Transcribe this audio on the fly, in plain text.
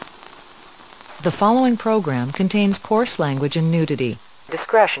The following program contains coarse language and nudity.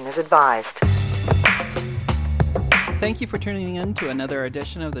 Discretion is advised. Thank you for tuning in to another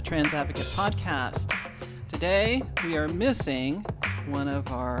edition of the Trans Advocate Podcast. Today, we are missing one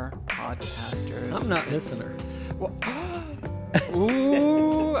of our podcasters. I'm not missing her. Well,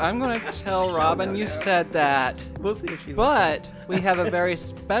 ooh, I'm going to tell Robin you said that. We'll see if she But we have a very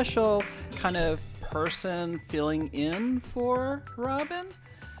special kind of person filling in for Robin,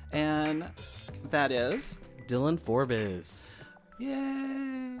 and that is Dylan Forbes.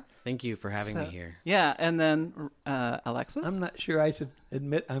 Yay! Thank you for having me here. Yeah, and then Alexis? I'm not sure I should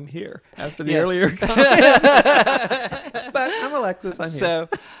admit I'm here after the Yes. earlier comment. But I'm Alexis. I'm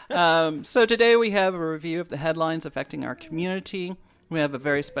here. So today we have a review of the headlines affecting our community. We have a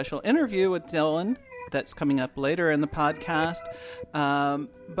very special interview with Dylan that's coming up later in the podcast.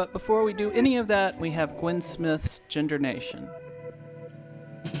 But before we do any of that, we have Gwen Smith's Gender Nation.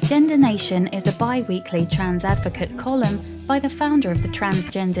 Gender Nation is a bi-weekly trans advocate column by the founder of the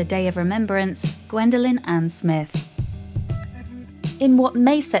Transgender Day of Remembrance, Gwendolyn Ann Smith. In what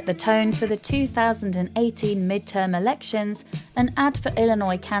may set the tone for the 2018 midterm elections, an ad for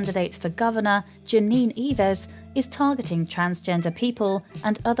Illinois candidate for governor, Janine Eves, is targeting transgender people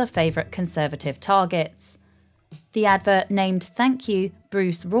and other favourite conservative targets. The advert named Thank You,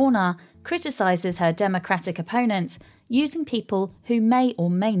 Bruce Rauner, criticises her Democratic opponent, using people who may or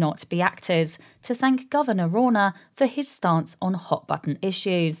may not be actors to thank Governor Rauner for his stance on hot-button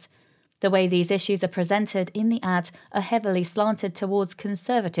issues. The way these issues are presented in the ad are heavily slanted towards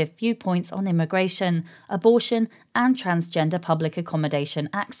conservative viewpoints on immigration, abortion, and transgender public accommodation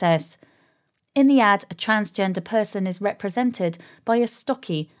access. In the ad, a transgender person is represented by a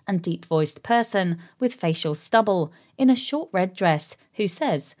stocky and deep-voiced person with facial stubble in a short red dress who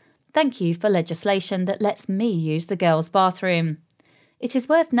says, "Thank you for legislation that lets me use the girls' bathroom." It is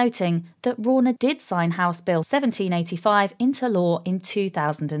worth noting that Rauner did sign House Bill 1785 into law in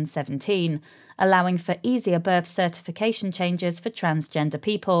 2017, allowing for easier birth certification changes for transgender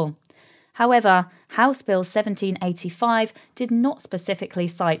people. However, House Bill 1785 did not specifically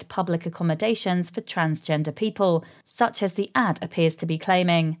cite public accommodations for transgender people, such as the ad appears to be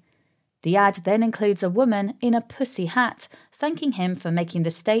claiming. The ad then includes a woman in a pussy hat thanking him for making the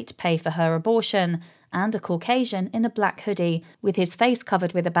state pay for her abortion, and a Caucasian in a black hoodie with his face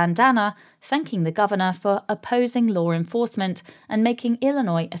covered with a bandana thanking the governor for opposing law enforcement and making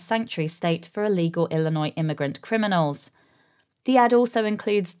Illinois a sanctuary state for illegal Illinois immigrant criminals. The ad also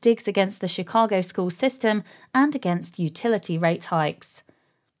includes digs against the Chicago school system and against utility rate hikes.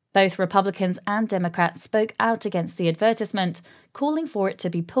 Both Republicans and Democrats spoke out against the advertisement, calling for it to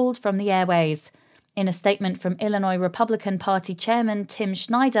be pulled from the airways. In a statement from Illinois Republican Party Chairman Tim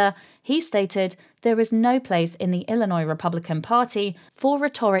Schneider, he stated, "There is no place in the Illinois Republican Party for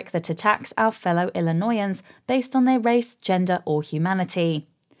rhetoric that attacks our fellow Illinoisans based on their race, gender, or humanity."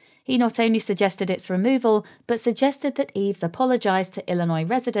 He not only suggested its removal, but suggested that Eves apologise to Illinois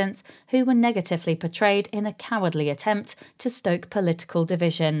residents who were negatively portrayed in a cowardly attempt to stoke political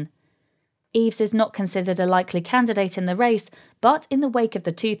division. Eves is not considered a likely candidate in the race, but in the wake of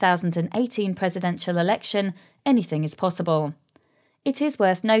the 2018 presidential election, anything is possible. It is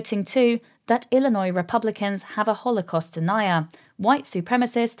worth noting, too, that Illinois Republicans have a Holocaust denier, white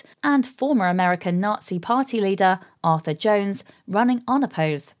supremacist, and former American Nazi Party leader Arthur Jones running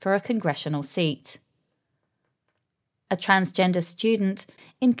unopposed for a congressional seat. A transgender student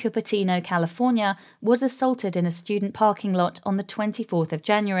in Cupertino, California, was assaulted in a student parking lot on the 24th of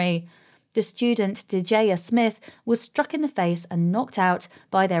January. The student, Dejaya Smith, was struck in the face and knocked out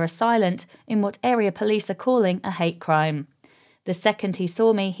by their assailant in what area police are calling a hate crime. "The second he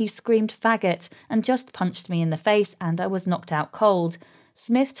saw me, he screamed faggot and just punched me in the face and I was knocked out cold,"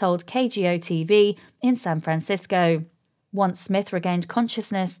 Smith told KGO-TV in San Francisco. Once Smith regained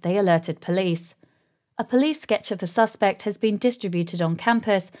consciousness, they alerted police. A police sketch of the suspect has been distributed on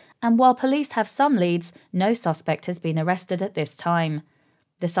campus, and while police have some leads, no suspect has been arrested at this time.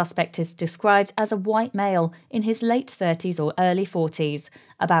 The suspect is described as a white male in his late 30s or early 40s,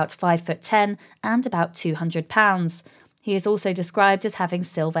 about 5'10" and about 200 pounds. He is also described as having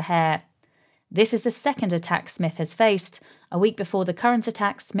silver hair. This is the second attack Smith has faced. A week before the current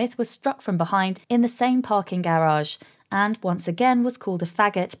attack, Smith was struck from behind in the same parking garage and once again was called a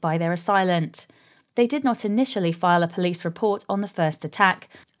faggot by their assailant. They did not initially file a police report on the first attack,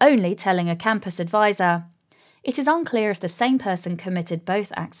 only telling a campus advisor. It is unclear if the same person committed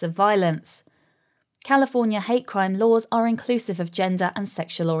both acts of violence. California hate crime laws are inclusive of gender and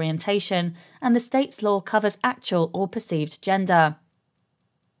sexual orientation, and the state's law covers actual or perceived gender.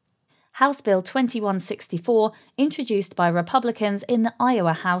 House Bill 2164, introduced by Republicans in the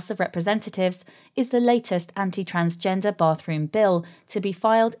Iowa House of Representatives, is the latest anti-transgender bathroom bill to be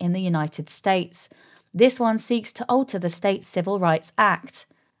filed in the United States. This one seeks to alter the state's Civil Rights Act.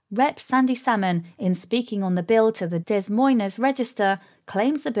 Rep. Sandy Salmon, in speaking on the bill to the Des Moines Register,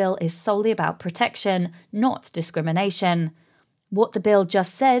 claims the bill is solely about protection, not discrimination. What the bill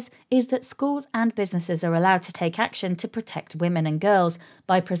just says is that schools and businesses are allowed to take action to protect women and girls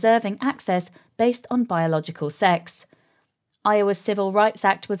by preserving access based on biological sex. Iowa's Civil Rights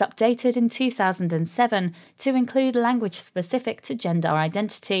Act was updated in 2007 to include language specific to gender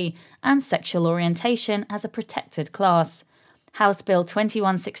identity and sexual orientation as a protected class. House Bill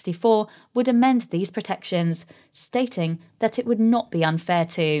 2164 would amend these protections, stating that it would not be unfair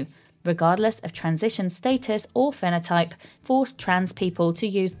to, regardless of transition status or phenotype, force trans people to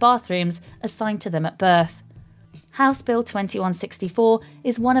use bathrooms assigned to them at birth. House Bill 2164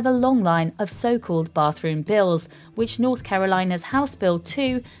 is one of a long line of so-called bathroom bills, which North Carolina's House Bill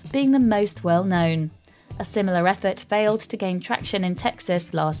 2 being the most well-known. A similar effort failed to gain traction in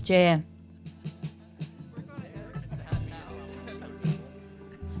Texas last year.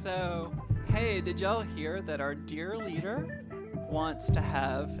 So, hey, did y'all hear that our dear leader wants to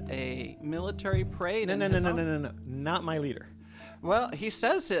have a military parade? No. Not my leader. Well, he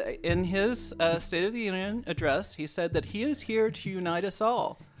says in his State of the Union address, he said that he is here to unite us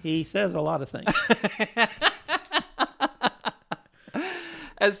all. He says a lot of things.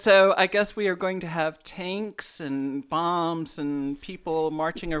 And so I guess we are going to have tanks and bombs and people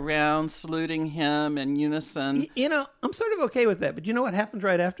marching around saluting him in unison. I'm sort of okay with that, but you know what happens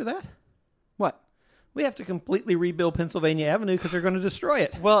right after that? What? We have to completely rebuild Pennsylvania Avenue because they're going to destroy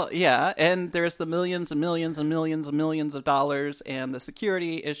it. Well, yeah, and there's the millions and millions and millions and millions of dollars and the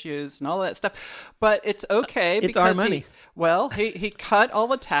security issues and all that stuff. But it's okay It's because our money. He cut all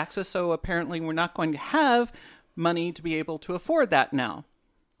the taxes, so apparently we're not going to have money to be able to afford that now.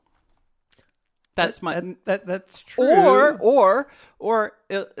 That's that's true. Or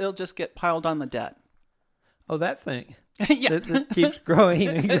it'll just get piled on the debt. Oh, that thing. Yeah. that keeps growing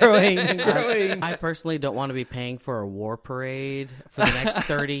and growing and growing. I personally don't want to be paying for a war parade for the next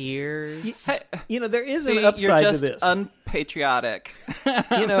 30 years. There is See, an upside you're just to this. unpatriotic.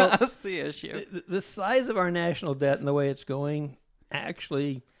 That's the issue. The size of our national debt and the way it's going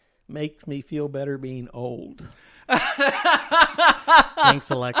actually makes me feel better being old.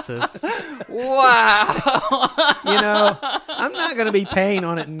 Thanks, Alexis. Wow. I'm not going to be paying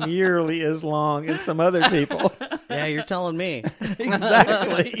on it nearly as long as some other people. Yeah, you're telling me.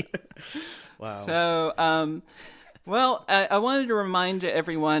 Exactly. Wow. So, I wanted to remind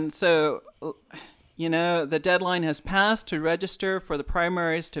everyone, so, the deadline has passed to register for the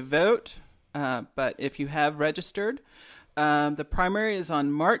primaries to vote, but if you have registered, the primary is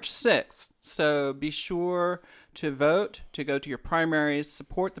on March 6th, so be sure to vote, to go to your primaries,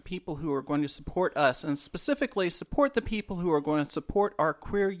 support the people who are going to support us, and specifically support the people who are going to support our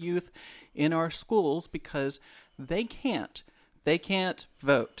queer youth in our schools because they can't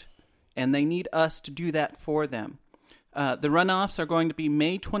vote, and they need us to do that for them. The runoffs are going to be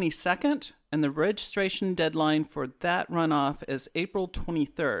May 22nd, and the registration deadline for that runoff is April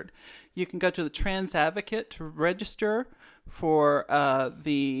 23rd. You can go to the Trans Advocate to register for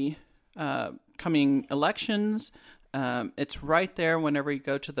the coming elections. It's right there whenever you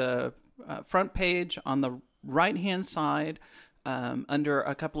go to the front page on the right-hand side under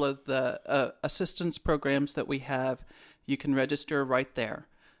a couple of the assistance programs that we have. You can register right there.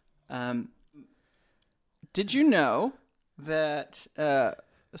 Did you know that,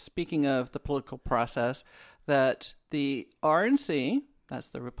 speaking of the political process, that the RNC, that's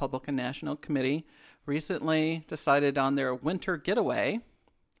the Republican National Committee, recently decided on their winter getaway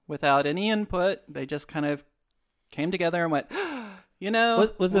without any input? They just kind of came together and went,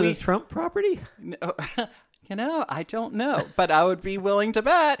 Was it a Trump property? I don't know, but I would be willing to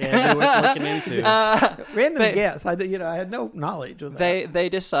bet. Yeah, worth looking into. Random guess. I had no knowledge of that. They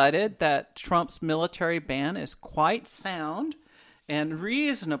decided that Trump's military ban is quite sound and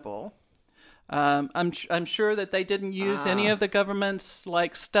reasonable. I'm sure that they didn't use any of the government's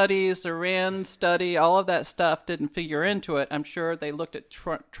studies, the RAND study, all of that stuff didn't figure into it. I'm sure they looked at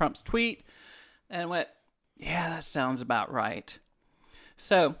Trump's tweet and went, yeah, that sounds about right.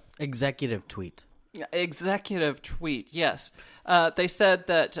 So Executive tweet, yes. They said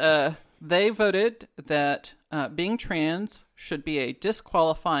that they voted that being trans should be a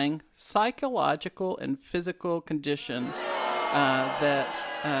disqualifying psychological and physical condition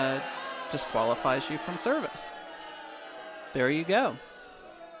that disqualifies you from service. There you go.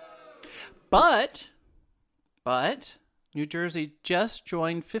 But New Jersey just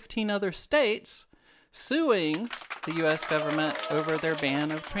joined 15 other states suing the U.S. government over their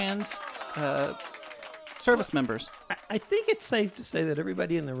ban of trans service members. I think it's safe to say that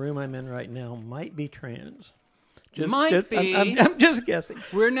everybody in the room I'm in right now might be trans. Might be. I'm just guessing.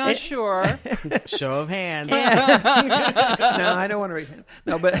 We're not sure. Show of hands. No, I don't want to raise hands.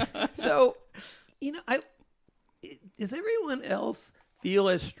 No, but so, does everyone else feel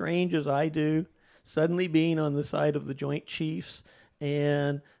as strange as I do, suddenly being on the side of the Joint Chiefs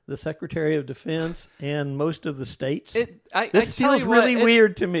and the Secretary of Defense and most of the states? This feels really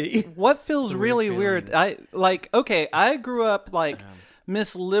weird to me. What feels really weird? I grew up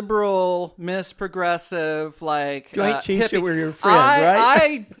Miss Liberal, Miss Progressive, Joint Chiefs hippie. were your friend,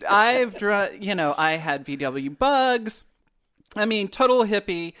 right? I had VW Bugs. I mean, total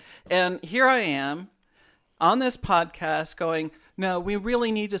hippie. And here I am on this podcast going, no, we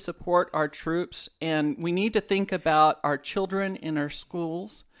really need to support our troops, and we need to think about our children in our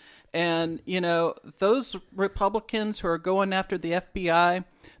schools. And, those Republicans who are going after the FBI,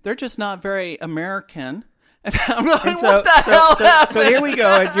 they're just not very American. And I'm like, what the hell happened? So here we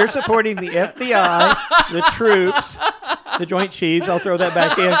go. And you're supporting the FBI, the troops, the Joint Chiefs. I'll throw that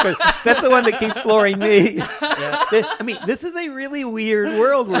back in because that's the one that keeps flooring me. Yeah. This is a really weird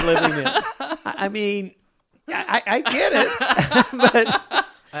world we're living in. I get it, but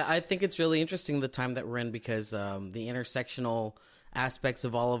I think it's really interesting the time that we're in because the intersectional aspects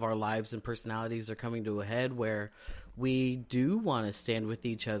of all of our lives and personalities are coming to a head where we do want to stand with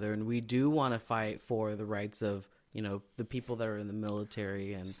each other and we do want to fight for the rights of the people that are in the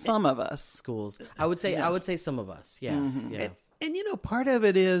military and some of us schools. I would say some of us. Yeah. Mm-hmm. Yeah. And part of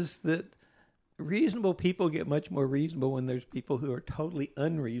it is that reasonable people get much more reasonable when there's people who are totally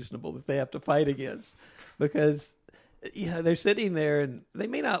unreasonable that they have to fight against, because they're sitting there and they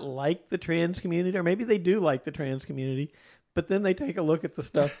may not like the trans community, or maybe they do like the trans community, but then they take a look at the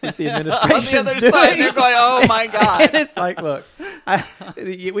stuff that the administration's on the other doing. side, they're going, oh my God. And it's like, look,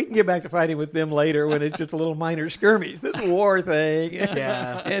 we can get back to fighting with them later when it's just a little minor skirmish. This war thing.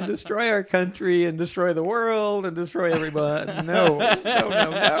 And destroy our country and destroy the world and destroy everybody. No.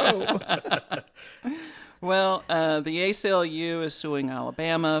 Well, the ACLU is suing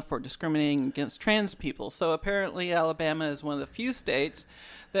Alabama for discriminating against trans people. So apparently Alabama is one of the few states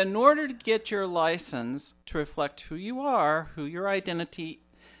that in order to get your license to reflect who you are, your identity,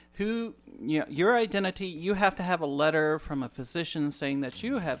 you have to have a letter from a physician saying that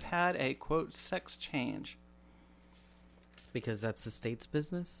you have had a, quote, sex change. Because that's the state's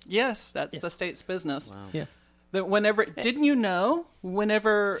business? Yes, that's the state's business. Wow. Yeah. That didn't you know,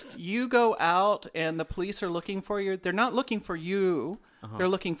 whenever you go out and the police are looking for you, they're not looking for you, they're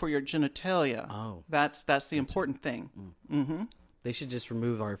looking for your genitalia. Oh. That's the important thing. Mm-hmm. They should just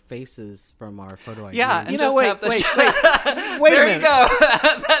remove our faces from our photo IDs. Yeah, wait there a minute. you go.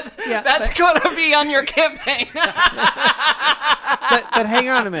 That's going to be on your campaign. But hang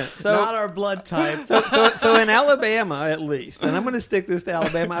on a minute. So not our blood type. So in Alabama, at least, and I'm going to stick this to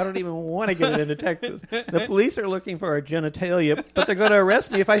Alabama. I don't even want to get it into Texas. The police are looking for our genitalia, but they're going to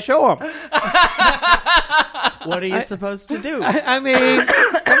arrest me if I show them. What are you supposed to do? Come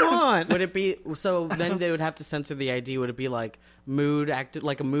on. Would it be so? Then they would have to censor the ID. Would it be like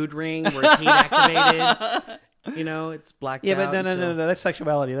like a mood ring where it's heat activated? It's blacked out. Yeah, but no. That's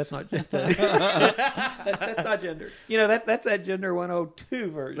sexuality. That's not gender. That's not gender. That's that gender 102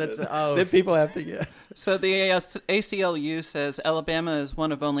 version that people have to get. So the ACLU says Alabama is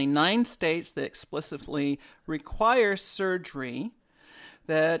one of only 9 states that explicitly require surgery.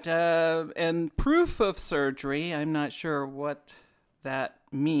 And proof of surgery, I'm not sure what that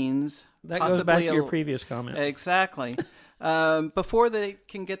means. That goes back to your previous comment. Exactly. Before they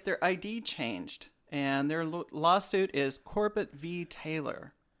can get their ID changed. And their lawsuit is Corbett v.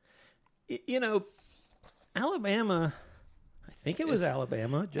 Taylor. Alabama, I think it was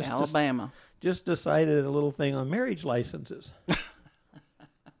Alabama. Just decided a little thing on marriage licenses.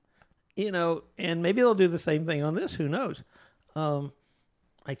 And maybe they'll do the same thing on this. Who knows?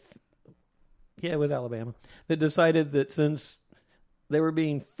 It was Alabama that decided that since they were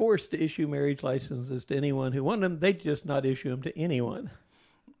being forced to issue marriage licenses to anyone who wanted them, they'd just not issue them to anyone.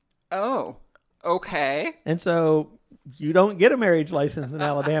 Oh, okay. And so you don't get a marriage license in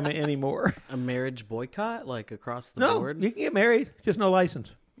Alabama anymore. A marriage boycott, like across the board? No, you can get married, just no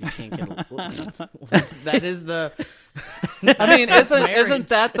license. You can't get that is the... isn't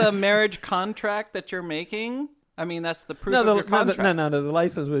that the marriage contract that you're making? That's the proof of your contract. No. The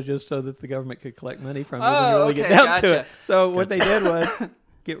license was just so that the government could collect money from it and really get down to it. So what they did was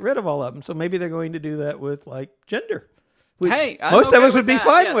get rid of all of them. So maybe they're going to do that with, gender. which Hey, I'm most okay of us with would be that,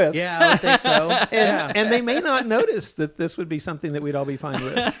 fine yes. with. Yeah, I would think so. And they may not notice that this would be something that we'd all be fine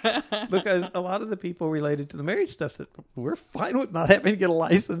with, because a lot of the people related to the marriage stuff said, we're fine with not having to get a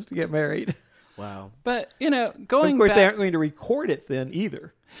license to get married. Wow. But, Of going course, back... they aren't going to record it then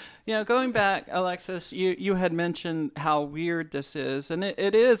either. Going back, Alexis, you had mentioned how weird this is, and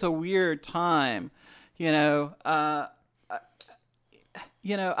it is a weird time. I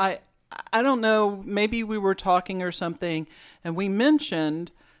don't know, maybe we were talking or something, and we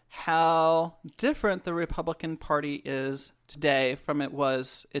mentioned how different the Republican Party is today from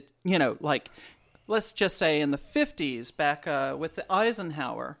let's just say in the 50s, back with the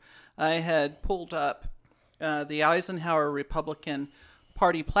Eisenhower. I had pulled up the Eisenhower Republican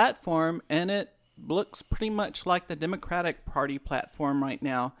Party platform, and it looks pretty much like the Democratic Party platform right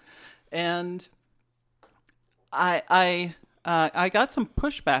now. And I got some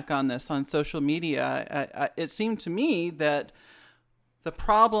pushback on this on social media. It seemed to me that the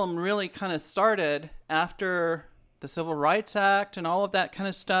problem really kind of started after the Civil Rights Act and all of that kind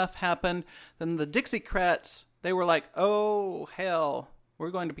of stuff happened. Then the Dixiecrats, they were like, oh, hell,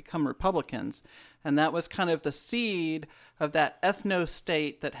 we're going to become Republicans. And that was kind of the seed of that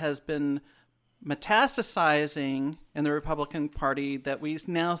ethno-state that has been metastasizing in the Republican Party that we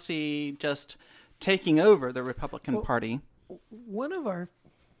now see just taking over the Republican Party. One of our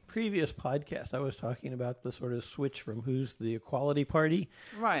previous podcasts, I was talking about the sort of switch from who's the Equality Party,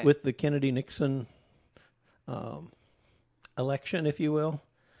 Right, with the Kennedy-Nixon election, if you will.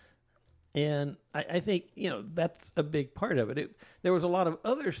 And I think, that's a big part of it. There was a lot of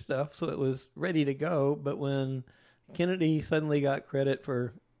other stuff, so it was ready to go. But when Kennedy suddenly got credit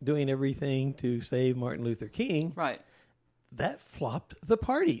for doing everything to save Martin Luther King, right, that flopped the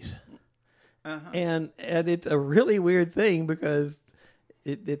parties. uh-huh. And it's a really weird thing because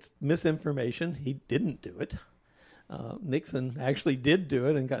it's misinformation. He didn't do it. Nixon actually did do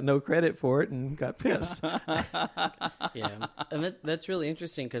it and got no credit for it and got pissed. Yeah, and that's really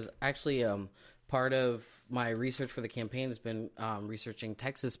interesting because actually part of my research for the campaign has been researching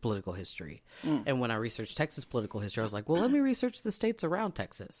Texas political history. And when I researched Texas political history, I was like, well, let me research the states around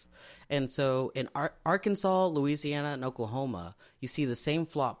Texas. And so in Arkansas, Louisiana, and Oklahoma, you see the same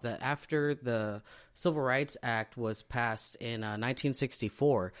flop that after the Civil Rights Act was passed in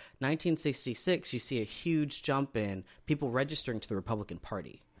 1964, 1966, you see a huge jump in people registering to the Republican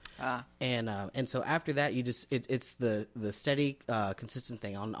Party. And so after that, you just it's the steady consistent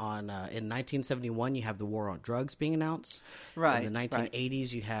thing. In 1971, you have the war on drugs being announced. Right. In the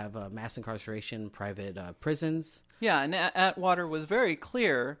 1980s, you have mass incarceration, private prisons. Yeah, and Atwater was very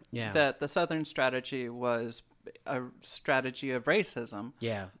clear Yeah. that the Southern strategy was a strategy of racism.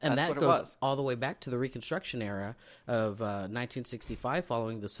 Yeah, and That's that what it goes was. all the way back to the Reconstruction era of 1965,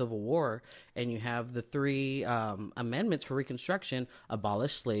 following the Civil War, and you have the three amendments for Reconstruction: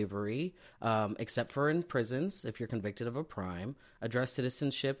 abolish slavery, except for in prisons if you're convicted of a crime, address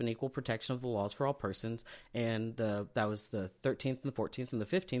citizenship and equal protection of the laws for all persons, and that was the 13th and the 14th, and the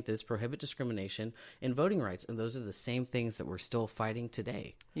 15th is prohibit discrimination in voting rights, and those are the same things that we're still fighting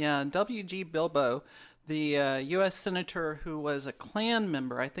today. Yeah, W.G. Bilbo, the U.S. senator who was a Klan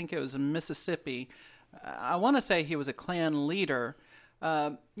member, I think it was in Mississippi. I want to say he was a Klan leader.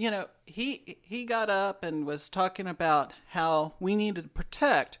 He got up and was talking about how we needed to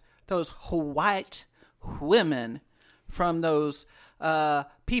protect those white women from those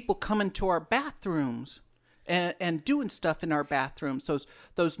people coming to our bathrooms and doing stuff in our bathrooms.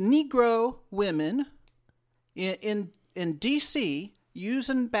 Those Negro women in D.C.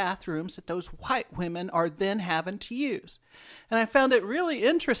 using bathrooms that those white women are then having to use. And I found it really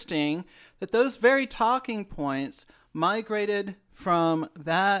interesting that those very talking points migrated from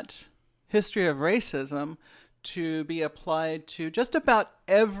that history of racism to be applied to just about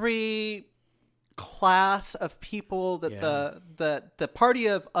every class of people that the party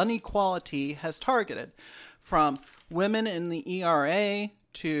of unequality has targeted, from women in the ERA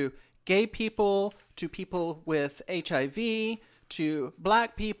to gay people to people with HIV to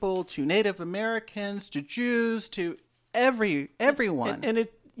black people to Native Americans to Jews to everyone. And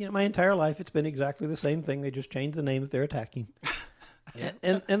it, my entire life, it's been exactly the same thing. They just changed the name that they're attacking.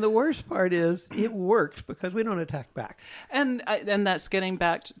 And the worst part is it works because we don't attack back. And that's getting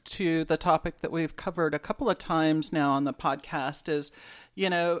back to the topic that we've covered a couple of times now on the podcast is,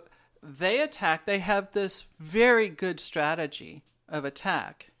 they attack, they have this very good strategy of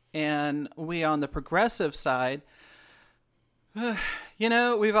attack. And we on the progressive side,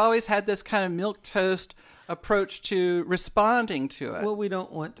 we've always had this kind of milquetoast approach to responding to it. Well, we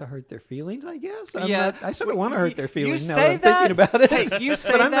don't want to hurt their feelings, I guess. I sort of Well, want to hurt their feelings now say that I'm thinking about it. Hey, you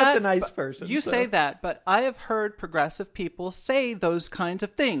say but I'm that, not the nice but person. You say that, but I have heard progressive people say those kinds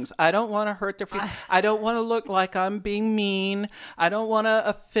of things. I don't want to hurt their feelings. I don't want to look like I'm being mean. I don't want to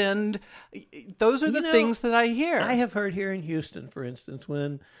offend. Those are the things that I hear. I have heard here in Houston, for instance,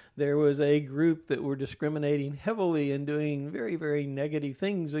 when there was a group that were discriminating heavily and doing very, very negative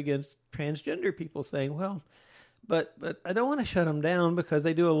things against transgender people, saying, well, but I don't want to shut them down because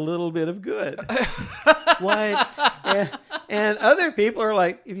they do a little bit of good. What? And other people are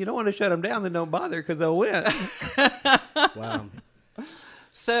like, if you don't want to shut them down, then don't bother because they'll win. Wow.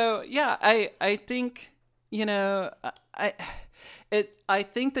 So, yeah, I think, I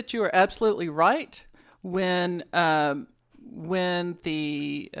think that you are absolutely right when the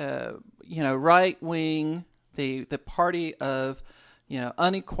right wing, the party of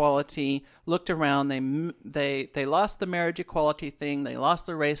unequality looked around, they lost the marriage equality thing, they lost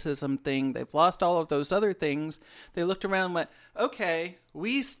the racism thing, they've lost all of those other things. They looked around and went, okay,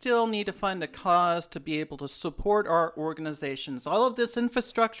 we still need to find a cause to be able to support our organizations. All of this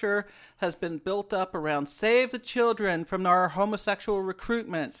infrastructure has been built up around save the children from our homosexual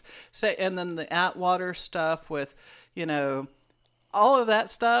recruitments, and then the Atwater stuff with all of that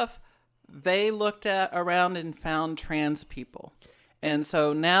stuff. They looked around and found trans people. And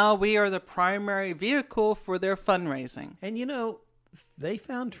so now we are the primary vehicle for their fundraising. And they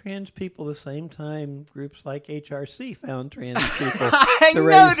found trans people the same time groups like HRC found trans people to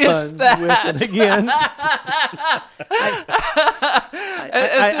raise funds with and against.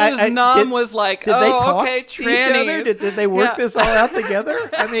 As soon as Nom was like, did they talk okay, to each other? trannies. Did they work this all out together?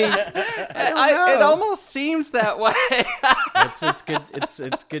 I mean, I don't know. It almost seems that way. It's good.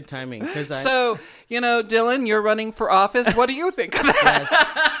 It's good timing. So, Dylan, you're running for office. What do you think of that? Yes.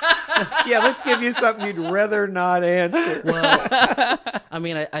 Yeah, let's give you something you'd rather not answer. Well, I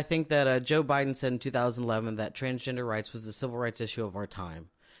mean, I think that Joe Biden said in 2011 that transgender rights was the civil rights issue of our time.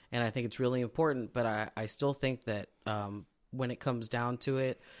 And I think it's really important, but I still think that when it comes down to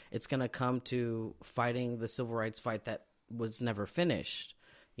it, it's going to come to fighting the civil rights fight that was never finished,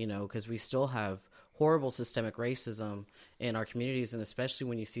 because we still have horrible systemic racism in our communities, and especially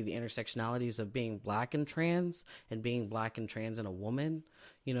when you see the intersectionalities of being black and trans and a woman,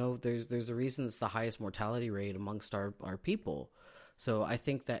 there's a reason it's the highest mortality rate amongst our people. So I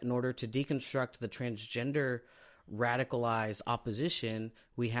think that in order to deconstruct the transgender radicalized opposition,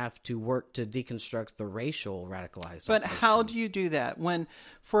 we have to work to deconstruct the racial radicalized But opposition. how do you do that when,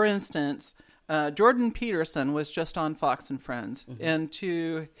 for instance, Jordan Peterson was just on Fox and Friends, and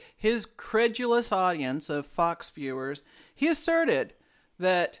to his credulous audience of Fox viewers, he asserted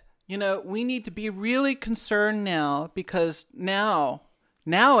that, we need to be really concerned now because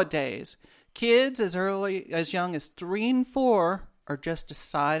nowadays, kids as young as 3 and 4 are just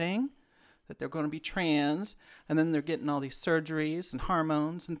deciding that they're going to be trans, and then they're getting all these surgeries and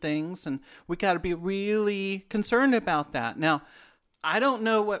hormones and things, and we got to be really concerned about that. Now, I don't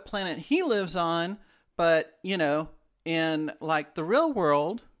know what planet he lives on, but, in like the real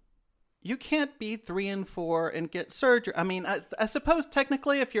world, you can't be 3 and 4 and get surgery. I mean, I suppose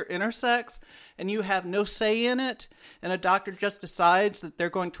technically if you're intersex and you have no say in it, and a doctor just decides that they're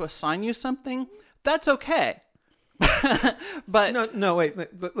going to assign you something, that's okay. But no, wait.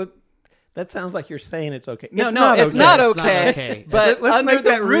 That sounds like you're saying it's okay. It's not okay. But let's under make the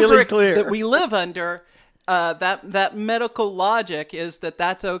that really rubric clear that we live under, that medical logic is that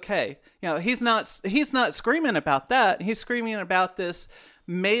that's okay. He's not screaming about that. He's screaming about this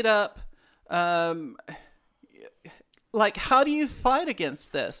made up. Like, how do you fight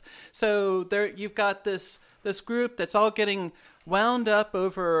against this? So you've got this group that's all getting wound up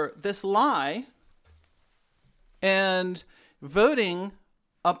over this lie and voting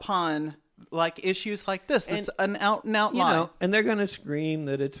upon like issues like this. It's an out and out lie. And they're going to scream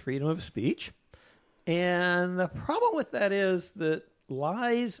that it's freedom of speech. And the problem with that is that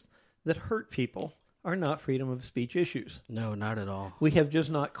lies that hurt people are not freedom of speech issues. No, not at all. We have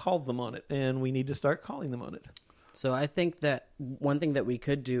just not called them on it, and we need to start calling them on it. So I think that one thing that we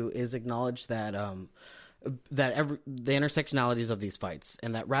could do is acknowledge that the intersectionalities of these fights,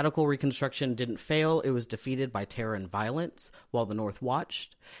 and that radical Reconstruction didn't fail. It was defeated by terror and violence while the North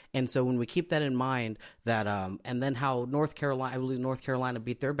watched. And so when we keep that in mind, that and then how North Carolina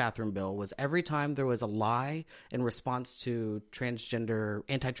beat their bathroom bill was every time there was a lie in response to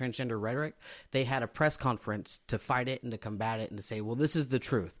anti-transgender rhetoric, they had a press conference to fight it and to combat it and to say, well, this is the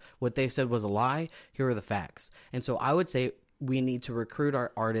truth. What they said was a lie. Here are the facts. And so I would say we need to recruit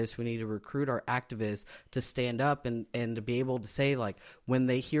our artists, we need to recruit our activists to stand up and to be able to say, like, when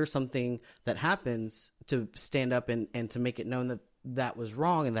they hear something that happens, to stand up and to make it known that that was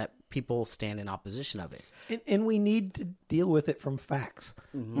wrong and that people stand in opposition of it. And we need to deal with it from facts.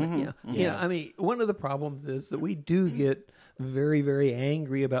 Yeah. I mean, one of the problems is that we do get very, very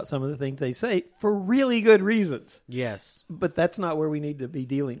angry about some of the things they say for really good reasons. Yes. But that's not where we need to be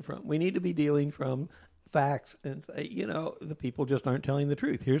dealing from. We need to be dealing from facts and say, the people just aren't telling the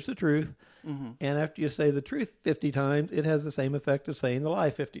truth. Here's the truth. And after you say the truth 50 times, it has the same effect as saying the lie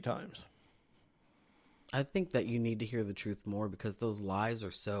 50 times. I think that you need to hear the truth more because those lies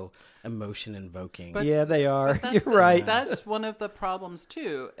are so emotion invoking. Yeah, they are. But You're right. That's one of the problems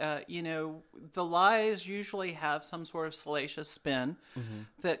too. The lies usually have some sort of salacious spin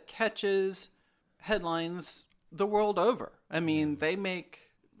that catches headlines the world over. I mean, they make,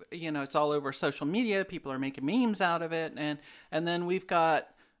 it's all over social media. People are making memes out of it, and then we've got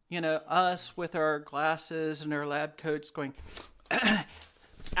us with our glasses and our lab coats going.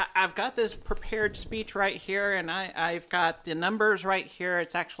 I've got this prepared speech right here, and I've got the numbers right here.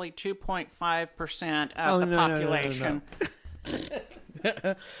 It's actually 2.5% of the population.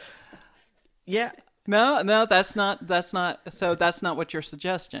 No. Yeah. No, that's not. So that's not what you're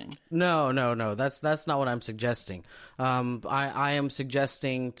suggesting. No. That's not what I'm suggesting. I am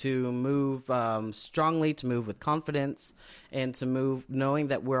suggesting to move strongly, to move with confidence, and to move knowing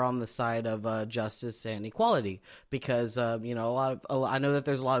that we're on the side of justice and equality. Because I know that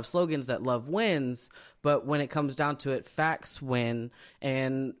there's a lot of slogans that love wins, but when it comes down to it, facts win,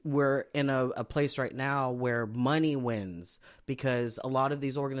 and we're in a place right now where money wins because a lot of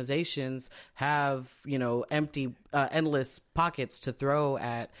these organizations have empty, endless pockets to throw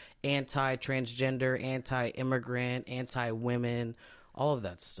at anti-transgender, anti-immigrant, anti-women, all of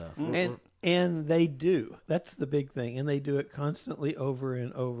that stuff. And they do. That's the big thing. And they do it constantly over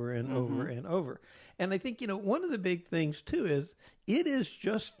and over and over and over. And I think, one of the big things, too, is it is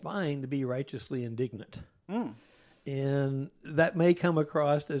just fine to be righteously indignant. And that may come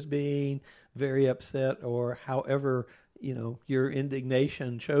across as being very upset or however, your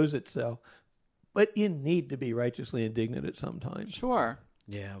indignation shows itself. But you need to be righteously indignant at some time. Sure.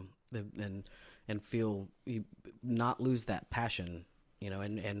 Yeah. And feel you not lose that passion,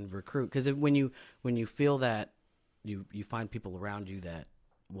 and recruit. Because when you feel that, you find people around you that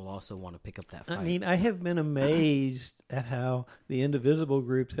will also want to pick up that fight. I mean, I have been amazed at how the indivisible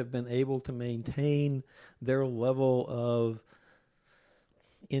groups have been able to maintain their level of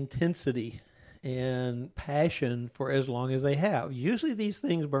intensity and passion for as long as they have. Usually these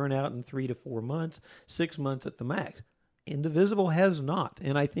things burn out in 3 to 4 months, 6 months at the max. Indivisible has not,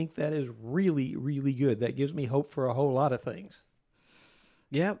 and I think that is really, really good. That gives me hope for a whole lot of things.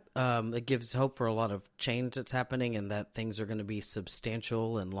 Yeah, it gives hope for a lot of change that's happening and that things are going to be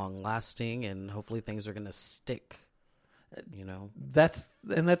substantial and long-lasting and hopefully things are going to stick, That's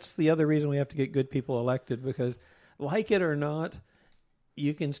the other reason we have to get good people elected because, like it or not,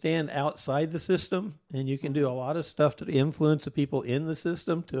 you can stand outside the system and you can do a lot of stuff to influence the people in the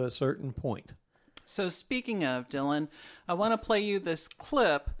system to a certain point. So speaking of, Dylan, I want to play you this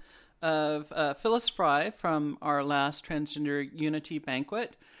clip of Phyllis Fry from our last Transgender Unity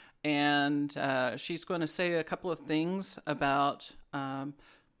Banquet. And she's going to say a couple of things about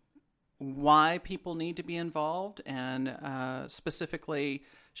why people need to be involved. And specifically,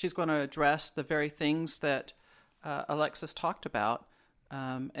 she's going to address the very things that Alexis talked about.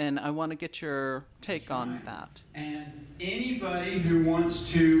 And I want to get your take on that. And anybody who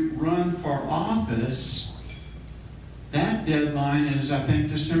wants to run for office, that deadline is, I think,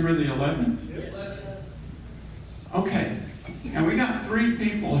 December the 11th? Okay. And we got 3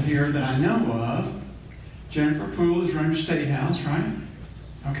 people here that I know of. Jennifer Poole is running for State House, right?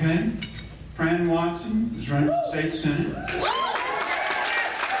 Okay. Fran Watson is running for State Senate.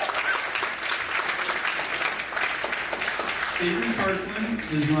 Stephen Kirkland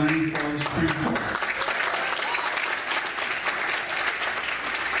is running for the Supreme Court.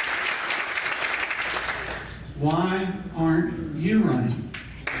 Why aren't you running?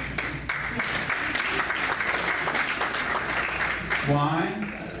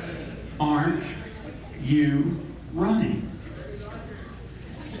 Why aren't you running?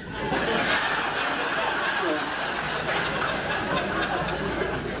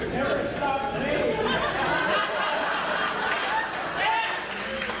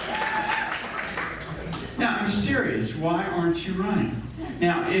 Now, I'm serious. Why aren't you running?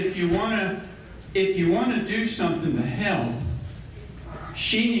 Now, if you want to do something to help,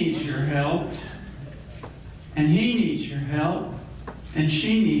 she needs your help, and he needs your help, and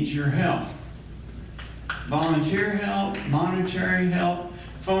she needs your help. volunteer help, monetary help,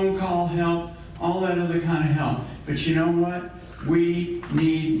 phone call help, all that other kind of help. But you know what? We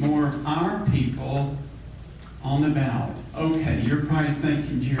need more of our people on the ballot. Okay, you're probably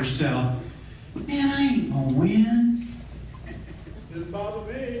thinking to yourself, man, I ain't gonna win. Didn't bother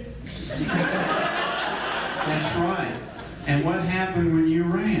me. That's right. And what happened when you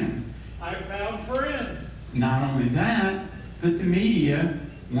ran? I found friends. Not only that, but the media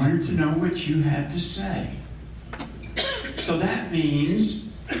wanted to know what you had to say. So that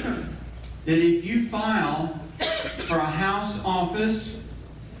means that if you file for a House office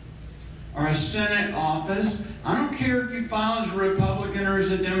or a Senate office, I don't care if you file as a Republican or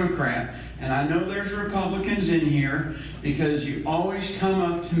as a Democrat, and I know there's Republicans in here because you always come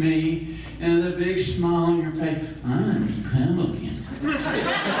up to me and with a big smile on your face, I'm Republican.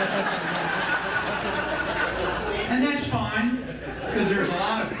 And that's fine, because there's a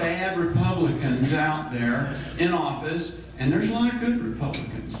lot of bad Republicans out there in office, and there's a lot of good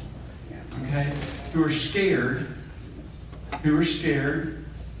Republicans, okay, who are scared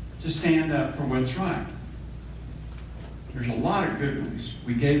to stand up for what's right. There's a lot of good ones.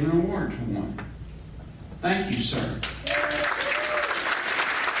 We gave an award to one. Thank you, sir.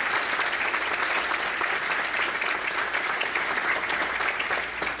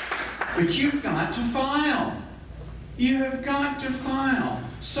 But you've got to file. You have got to file.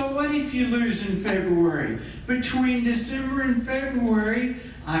 So what if you lose in February? Between December and February,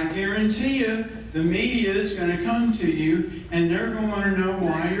 I guarantee you, the media is going to come to you and they're going to want to know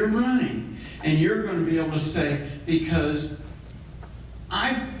why you're running. And you're going to be able to say, because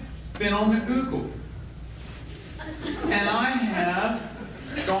I've been on the Google. And I have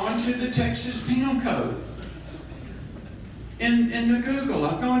gone to the Texas Penal Code. In the Google,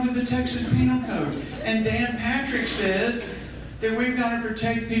 I've gone to the Texas Penal Code. And Dan Patrick says that we've got to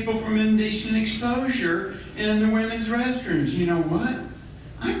protect people from indecent exposure in the women's restrooms. You know what?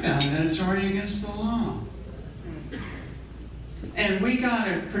 I found that it's already against the law. And we got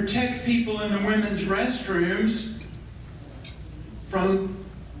to protect people in the women's restrooms from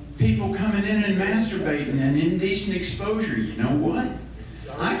people coming in and masturbating and indecent exposure. You know what?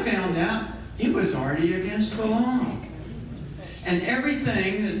 I found out it was already against the law. And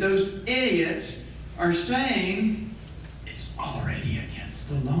everything that those idiots are saying is already against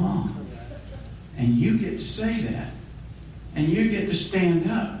the law. And you get to say that. And you get to stand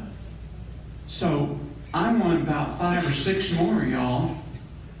up. So I want about 5 or 6 more, y'all.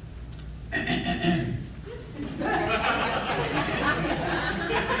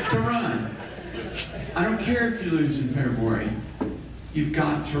 To run. I don't care if you lose in February. You've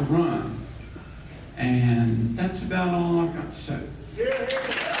got to run. And that's about all I've got to say. So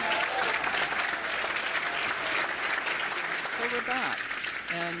we're back.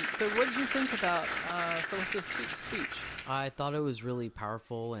 And so what did you think about Phyllis's speech? I thought it was really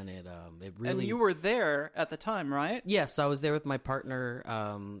powerful, and it really... And you were there at the time, right? Yes, I was there with my partner.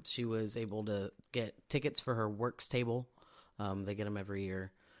 She was able to get tickets for her works table. They get them every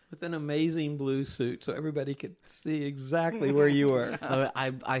year. With an amazing blue suit, so everybody could see exactly where you were.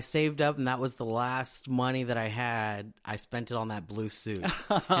 I saved up, and that was the last money that I had. I spent it on that blue suit.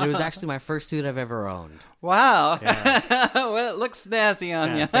 And it was actually my first suit I've ever owned. Wow. Yeah. Well, it looks snazzy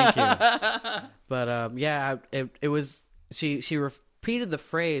on you. Thank you. But yeah, it was. She repeated the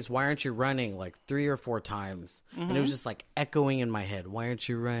phrase, "Why aren't you running?" like 3 or 4 times, and it was just like echoing in my head. Why aren't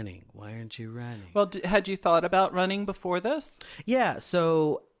you running? Why aren't you running? Well, had you thought about running before this? Yeah.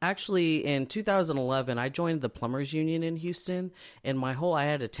 So actually, in 2011, I joined the Plumbers Union in Houston, and I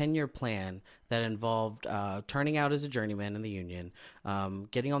had a 10-year plan that involved turning out as a journeyman in the union,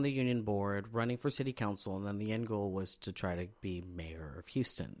 getting on the union board, running for city council, and then the end goal was to try to be mayor of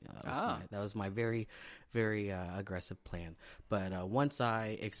Houston. That was my very, very aggressive plan. But once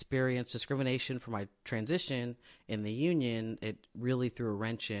I experienced discrimination for my transition in the union, it really threw a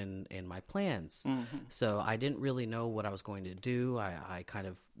wrench in my plans. Mm-hmm. So I didn't really know what I was going to do. I kind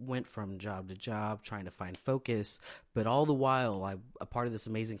of went from job to job trying to find focus, but all the while, a part of this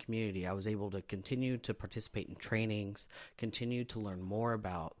amazing community, I was able to continue to participate in trainings, continue to learn more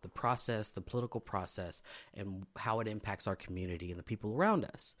about the process, the political process, and how it impacts our community and the people around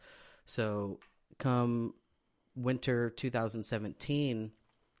us. So come winter 2017,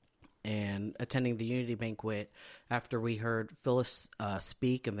 and attending the Unity Banquet, after we heard Phyllis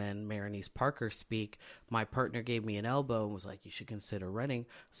speak and then Mayor Annise Parker speak, my partner gave me an elbow and was like, you should consider running.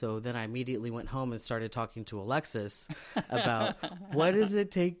 So then I immediately went home and started talking to Alexis about what does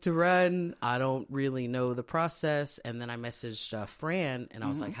it take to run? I don't really know the process. And then I messaged Fran, and I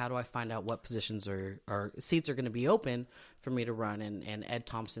was like, how do I find out what positions or seats are going to be open for me to run? And Ed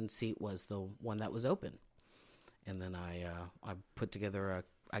Thompson's seat was the one that was open. and then I put together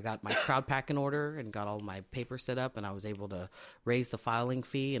I got my crowd pack in order and got all my paper set up, and I was able to raise the filing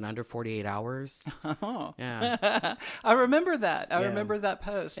fee in under 48 hours. Oh. Yeah. I remember that. I Yeah. remember that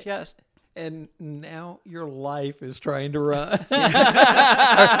post. Yes. And now your life is trying to run. Or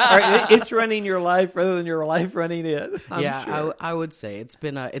it's running your life rather than your life running it. I'm sure. I would say it's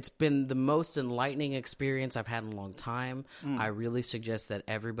been the most enlightening experience I've had in a long time. I really suggest that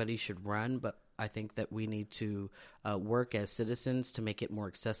everybody should run, but I think that we need to work as citizens to make it more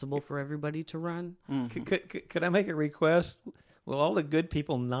accessible for everybody to run. Could I make a request? Will all the good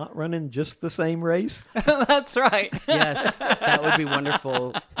people not run in just the same race? That's right. Yes, that would be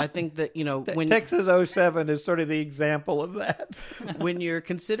wonderful. I think that, when Texas 07 is sort of the example of that. when you're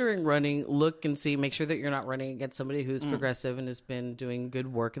considering running, look and see, make sure that you're not running against somebody who's progressive and has been doing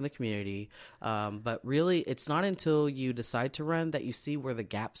good work in the community. But really, it's not until you decide to run that you see where the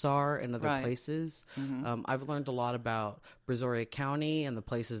gaps are in other Right. places. I've learned a lot about Brazoria County and the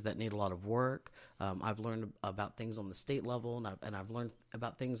places that need a lot of work. I've learned about things on the state level, and I've learned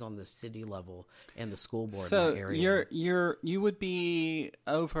about things on the city level and the school board So in that area. you would be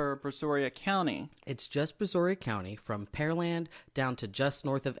over Brazoria County. It's just Brazoria County from Pearland down to just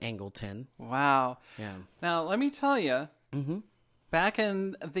north of Angleton. Wow. Yeah. Now, let me tell you, back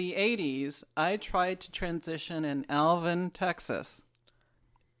in the 80s, I tried to transition in Alvin, Texas.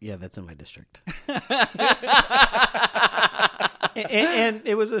 Yeah, that's in my district. And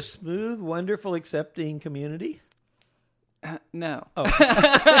it was a smooth, wonderful, accepting community. No.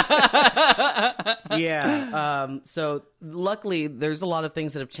 Yeah. So luckily, there's a lot of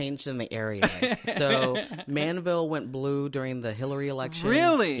things that have changed in the area. So Manville went blue during the Hillary election.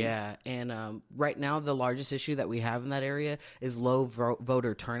 Really? Yeah. And right now, the largest issue that we have in that area is low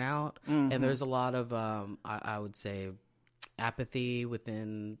voter turnout. And there's a lot of, I would say, apathy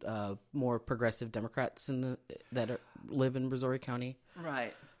within more progressive Democrats live in Brazoria County.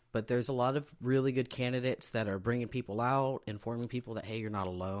 Right. But there's a lot of really good candidates that are bringing people out, informing people that, hey, you're not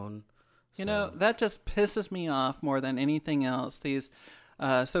alone. You know, that just pisses me off more than anything else. These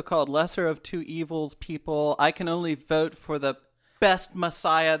so-called lesser of two evils people. I can only vote for the best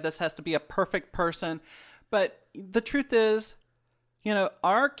Messiah. This has to be a perfect person. But the truth is,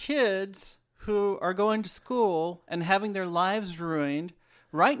 our kids who are going to school and having their lives ruined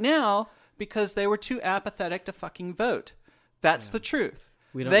right now because they were too apathetic to fucking vote. That's the truth.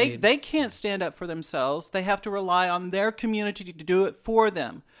 They can't stand up for themselves. They have to rely on their community to do it for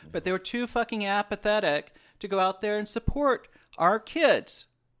them. But they were too fucking apathetic to go out there and support our kids.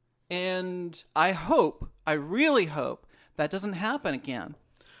 And I really hope that doesn't happen again.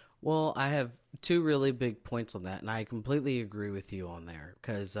 Well, I have two really big points on that, and I completely agree with you on there.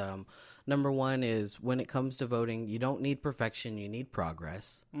 Because number one is when it comes to voting, you don't need perfection, you need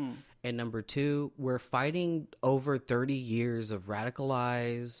progress. And number two, we're fighting over 30 years of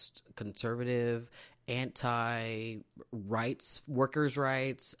radicalized, conservative, anti-rights, workers'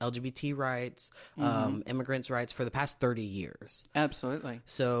 rights, LGBT rights, immigrants' rights for the past 30 years. Absolutely.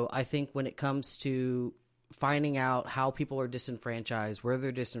 So I think when it comes to finding out how people are disenfranchised, where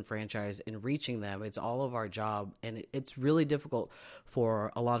they're disenfranchised, and reaching them, it's all of our job. And it's really difficult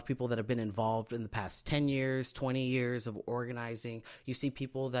for a lot of people that have been involved in the past 10 years, 20 years of organizing. You see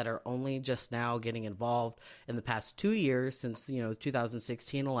people that are only just now getting involved in the past 2 years since, the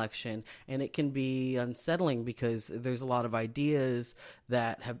 2016 election. And it can be unsettling because there's a lot of ideas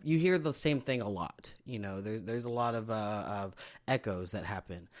that you hear the same thing a lot. There's a lot of echoes that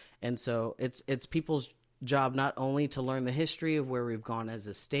happen. And so it's people's job not only to learn the history of where we've gone as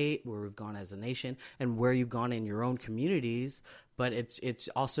a state, where we've gone as a nation, and where you've gone in your own communities, but it's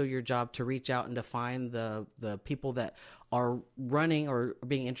also your job to reach out and to find the people that are running or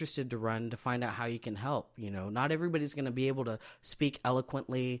being interested to run to find out how you can help. Not everybody's going to be able to speak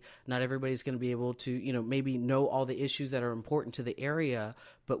eloquently. Not everybody's going to be able to, maybe know all the issues that are important to the area.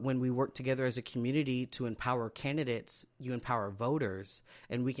 But when we work together as a community to empower candidates, you empower voters,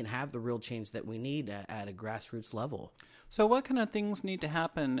 and we can have the real change that we need at a grassroots level. So what kind of things need to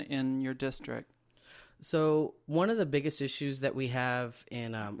happen in your district? So one of the biggest issues that we have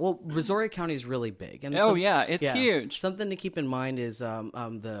in, Brazoria County is really big. And it's huge. Something to keep in mind is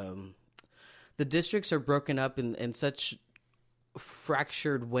the districts are broken up in such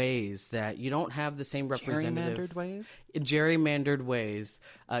fractured ways that you don't have the same representative. Gerrymandered ways.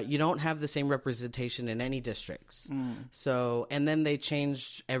 You don't have the same representation in any districts. So, and then they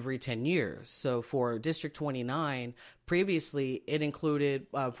changed every 10 years. So for District 29, previously it included,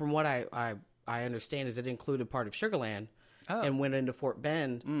 from what I understand, is it included part of Sugar Land and went into Fort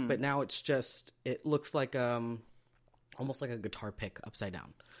Bend, but now it looks like almost like a guitar pick upside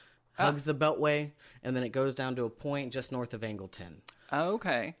down. hugs the Beltway, and then it goes down to a point just north of Angleton.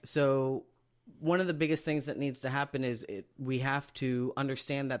 Okay. So one of the biggest things that needs to happen is we have to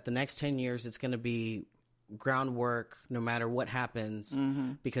understand that the next 10 years it's going to be groundwork no matter what happens,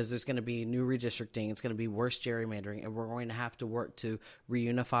 because there's going to be new redistricting, it's going to be worse gerrymandering, and we're going to have to work to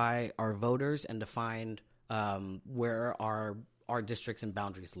reunify our voters and to find where our districts and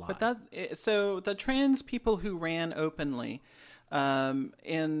boundaries lie. But so the trans people who ran openly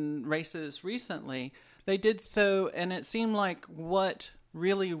in races recently, they did so, and it seemed like what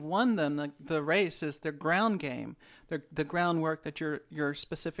really won them the race is their ground game, the groundwork that you're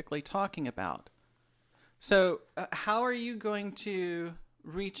specifically talking about. So how are you going to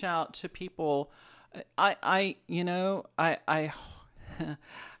reach out to people? I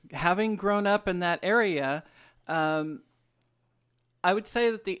having grown up in that area, I would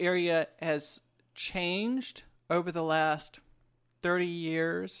say that the area has changed over the last 30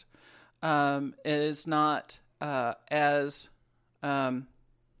 years. It is not as...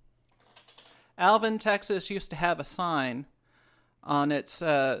 Alvin, Texas used to have a sign on its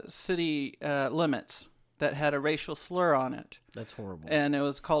city limits that had a racial slur on it. That's horrible. And it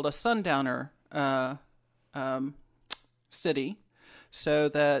was called a sundowner city. So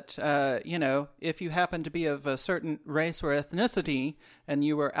that, if you happen to be of a certain race or ethnicity and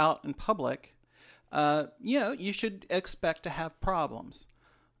you were out in public, you should expect to have problems.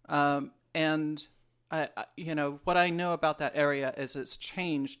 And what I know about that area is it's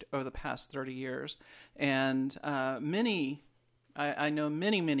changed over the past 30 years. And I know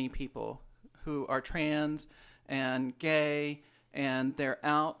many people who are trans and gay, and they're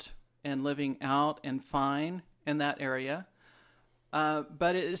out and living out and fine in that area.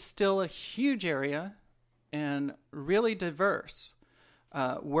 But it is still a huge area and really diverse.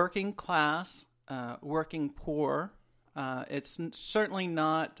 Working class, working poor. It's certainly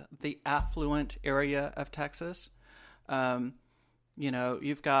not the affluent area of Texas.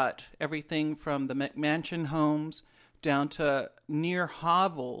 You've got everything from the McMansion homes down to near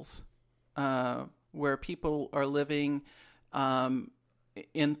hovels, where people are living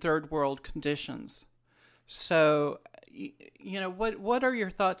in third world conditions. So, what are your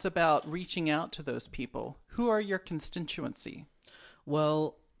thoughts about reaching out to those people? Who are your constituency?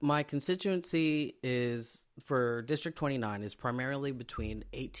 Well, my constituency is, for District 29, is primarily between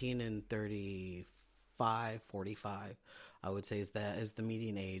 18 and 35, 45, I would say is the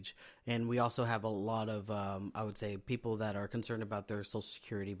median age. And we also have a lot of, I would say, people that are concerned about their Social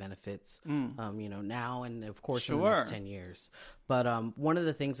Security benefits, now and, of course, in the next 10 years. But one of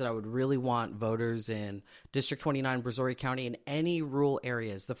the things that I would really want voters in District 29, Brazoria County, in any rural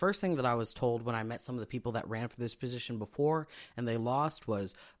areas, the first thing that I was told when I met some of the people that ran for this position before and they lost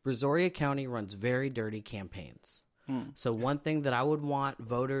was Brazoria County runs very dirty campaigns. So one thing that I would want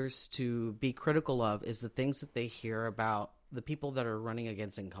voters to be critical of is the things that they hear about the people that are running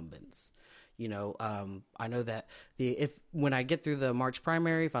against incumbents. I know that when I get through the March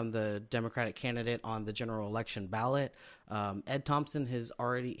primary, if I'm the Democratic candidate on the general election ballot, Ed Thompson has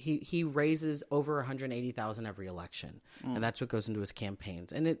already he raises over $180,000 every election, and that's what goes into his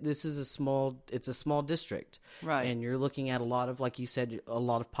campaigns. And it's a small district, right? And you're looking at a lot of, like you said, a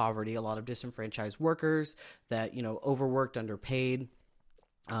lot of poverty, a lot of disenfranchised workers that overworked, underpaid.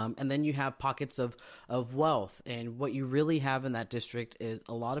 And then you have pockets of wealth. And what you really have in that district is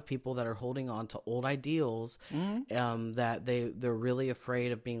a lot of people that are holding on to old ideals, that they're really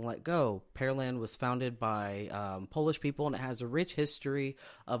afraid of being let go. Pearland was founded by Polish people, and it has a rich history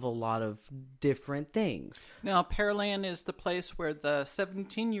of a lot of different things. Now, Pearland is the place where the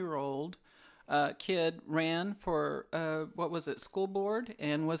 17-year-old kid ran for, school board,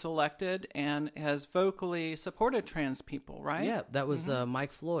 and was elected and has vocally supported trans people, right? Yeah, that was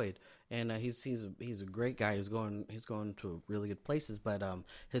Mike Floyd, and he's a great guy. He's going to really good places. But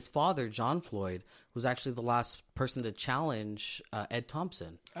his father, John Floyd, was actually the last person to challenge Ed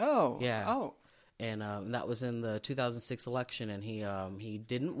Thompson. Oh, yeah. Oh, and that was in the 2006 election, and he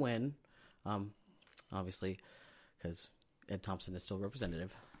didn't win, obviously, because Ed Thompson is still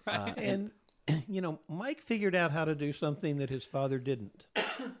representative. Right. And Mike figured out how to do something that his father didn't.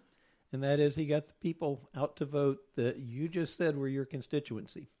 And that is, he got the people out to vote that you just said were your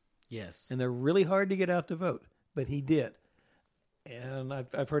constituency. Yes. And they're really hard to get out to vote, but he did. And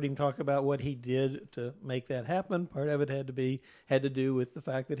I've heard him talk about what he did to make that happen. Part of it had to do with the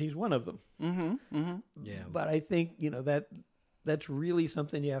fact that he's one of them. Mm-hmm. Mm-hmm. Yeah. But I think, that's really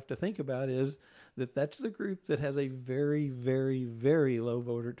something you have to think about, is that's the group that has a very, very, very low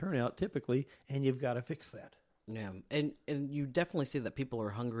voter turnout typically, and you've got to fix that. Yeah, and you definitely see that people are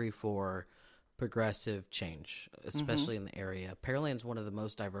hungry for progressive change, especially in the area. Pearland's one of the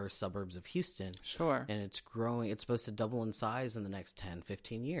most diverse suburbs of Houston. Sure. And it's growing. It's supposed to double in size in the next 10,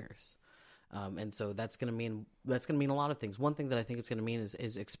 15 years. And so that's going to mean a lot of things. One thing that I think it's going to mean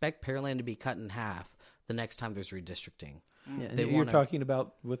is expect Pearland to be cut in half the next time there's redistricting. Yeah, and you're talking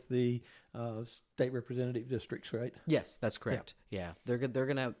about with the state representative districts, right? Yes, that's correct. Yeah,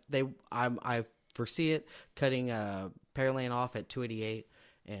 I foresee it cutting Pearland off at 288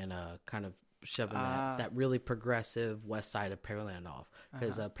 and kind of shoving that really progressive west side of Pearland off,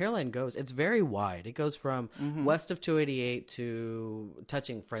 because Pearland it's very wide. It goes from west of 288 to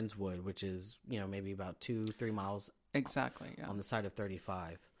touching Friendswood, which is maybe about 2-3 miles exactly on the side of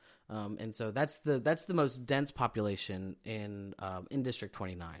 35. And so that's the most dense population in District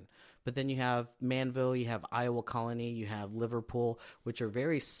 29. But then you have Manville, you have Iowa Colony, you have Liverpool, which are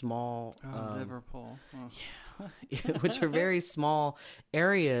very small. Liverpool. Oh. Which are very small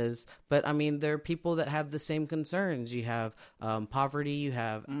areas, but I mean, there are people that have the same concerns. You have poverty, you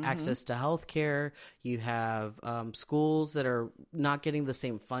have access to health care, you have schools that are not getting the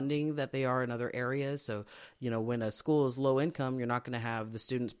same funding that they are in other areas. So, when a school is low income, you're not going to have the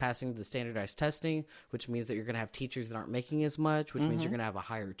students passing the standardized testing, which means that you're going to have teachers that aren't making as much, which means you're going to have a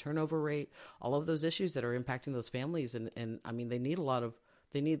higher turnover rate. All of those issues that are impacting those families, and I mean, they need a lot of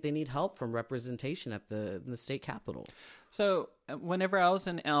They need help from representation at the state capitol. So whenever I was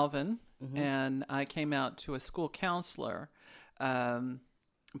in Alvin and I came out to a school counselor,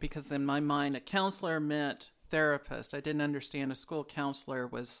 because in my mind a counselor meant therapist. I didn't understand a school counselor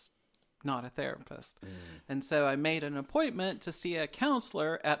was not a therapist. And so I made an appointment to see a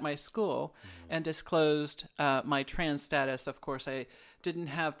counselor at my school and disclosed my trans status. Of course, I didn't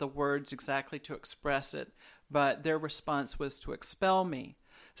have the words exactly to express it, but their response was to expel me.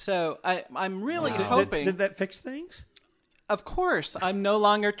 So I'm really hoping... Did that fix things? Of course. I'm no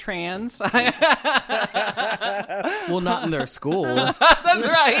longer trans. Well, not in their school. That's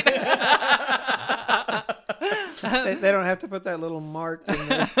right. They don't have to put that little mark in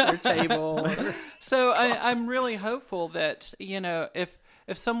their table. So I'm really hopeful that,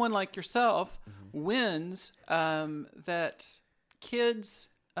 if someone like yourself wins, that kids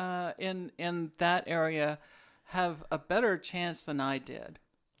in that area have a better chance than I did.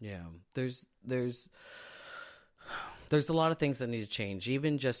 Yeah, there's a lot of things that need to change.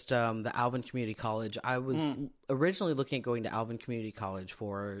 Even just the Alvin Community College. I was originally looking at going to Alvin Community College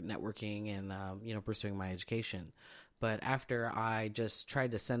for networking and pursuing my education. But after I just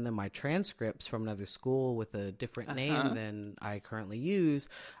tried to send them my transcripts from another school with a different name than I currently use,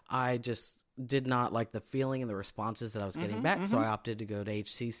 I just did not like the feeling and the responses that I was getting back. So I opted to go to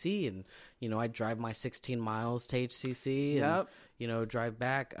HCC, and I'd drive my 16 miles to HCC and drive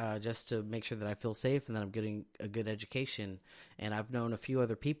back just to make sure that I feel safe and that I'm getting a good education. And I've known a few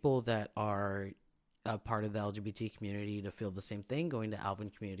other people that are a part of the LGBT community to feel the same thing going to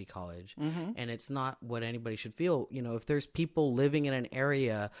Alvin Community College. And it's not what anybody should feel. If there's people living in an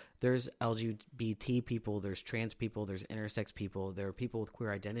area, there's LGBT people, there's trans people, there's intersex people, there are people with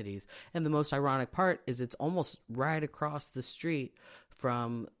queer identities. And the most ironic part is it's almost right across the street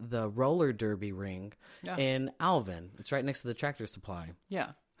from the roller derby ring in Alvin. It's right next to the Tractor Supply.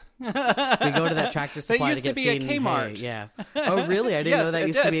 Yeah. We go to that Tractor Supply to get feed and hay. Kmart. Yeah. Oh, really? I didn't know that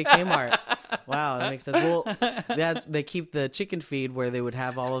used to be a Kmart. Wow, that makes sense. Well, they keep the chicken feed where they would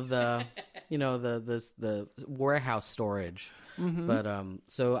have all of the, the warehouse storage. But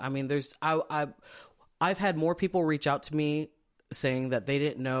so I mean, I've had more people reach out to me saying that they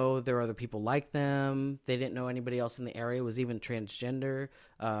didn't know there were other people like them. They didn't know anybody else in the area was even transgender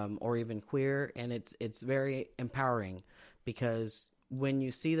or even queer, and it's very empowering because when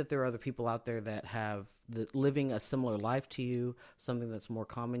you see that there are other people out there that have living a similar life to you, something that's more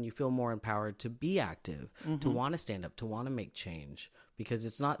common, you feel more empowered to be active, to want to stand up, to want to make change. Because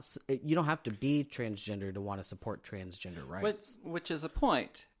it's not, you don't have to be transgender to want to support transgender rights. Which is a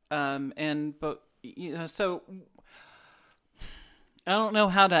point. So I don't know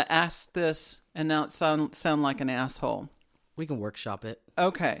how to ask this and not sound like an asshole. We can workshop it.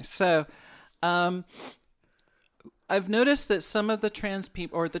 Okay, so I've noticed that some of the trans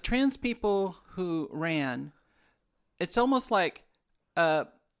people, or the trans people who ran, it's almost like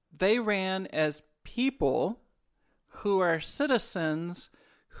they ran as people who are citizens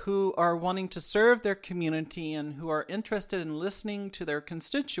who are wanting to serve their community and who are interested in listening to their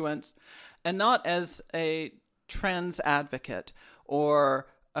constituents, and not as a trans advocate or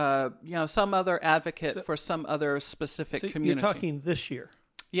some other advocate for some other specific community. You're talking this year.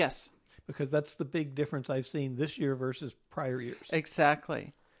 Yes. Because that's the big difference I've seen this year versus prior years.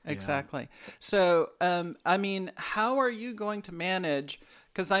 Exactly. So, how are you going to manage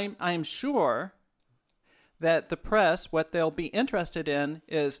Because I'm sure that the press, what they'll be interested in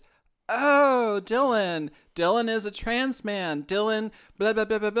is, oh, Dylan is a trans man, Dylan, blah, blah,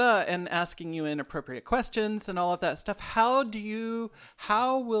 blah, blah, blah, and asking you inappropriate questions and all of that stuff. How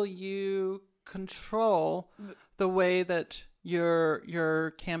will you control the way that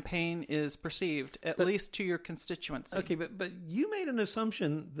your campaign is perceived, at least to your constituency? Okay, but you made an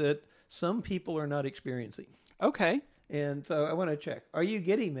assumption that some people are not experiencing. Okay. And so I want to check. Are you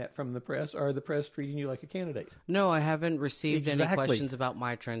getting that from the press? Or are the press treating you like a candidate? No, I haven't received any Exactly. questions about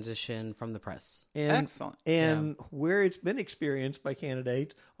my transition from the press. And, Excellent. And where it's been experienced by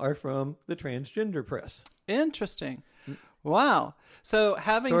candidates are from the transgender press. Interesting. Wow. So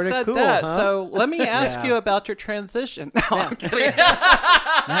having Sorta said cool, that, huh? so let me ask Yeah. you about your transition. No, I'm kidding.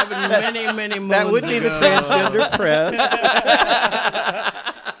 Happened many moons That would be the ago. transgender press.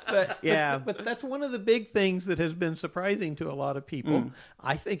 But, Yeah. but that's one of the big things that has been surprising to a lot of people.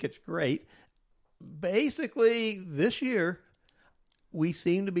 I think it's great. Basically, this year, we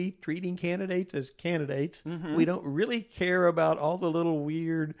seem to be treating candidates as candidates. We don't really care about all the little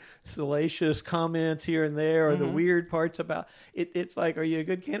weird, salacious comments here and there or the weird parts about it. It's like, are you a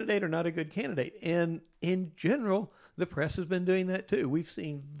good candidate or not a good candidate? And in general, the press has been doing that too. We've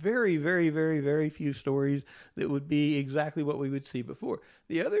seen very, very, very, very few stories that would be exactly what we would see before.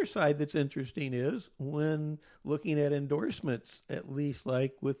 The other side that's interesting is when looking at endorsements, at least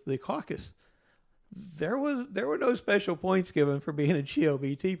like with the caucus, there were no special points given for being a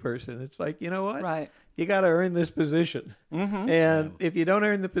GLBT person. It's like, you know what? Right. You got to earn this position. And if you don't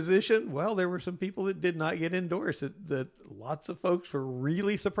earn the position, well, there were some people that did not get endorsed that lots of folks were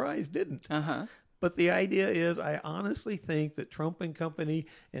really surprised didn't. Uh-huh. But the idea is, I honestly think that Trump and company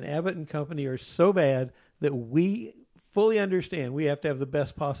and Abbott and company are so bad that we fully understand we have to have the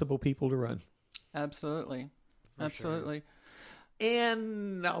best possible people to run. Absolutely. Absolutely.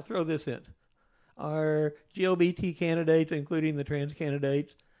 And I'll throw this in. Our GLBT candidates, including the trans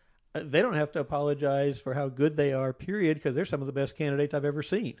candidates, they don't have to apologize for how good they are, period, because they're some of the best candidates I've ever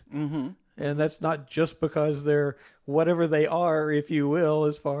seen. Mm-hmm. And that's not just because they're whatever they are, if you will,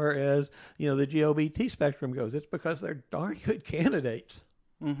 as far as, you know, the GLBT spectrum goes. It's because they're darn good candidates.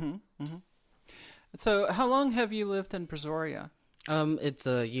 So how long have you lived in Brazoria? It's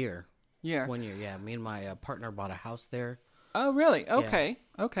a year. Yeah. 1 year, yeah. Me and my partner bought a house there. Oh, really? Okay.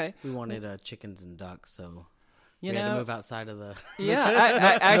 Okay. We wanted chickens and ducks, so You we had to know, move outside of the... yeah,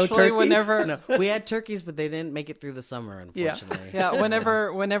 I actually, turkeys? whenever, No, we had turkeys, but they didn't make it through the summer, unfortunately. yeah,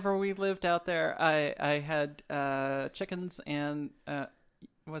 whenever we lived out there, I had chickens and it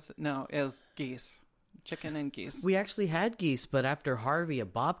was geese, chicken and geese. We actually had geese, but after Harvey, a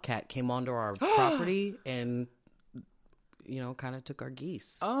bobcat came onto our property and, you know, kind of took our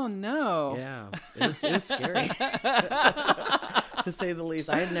geese. Oh no! Yeah, it was scary, to say the least.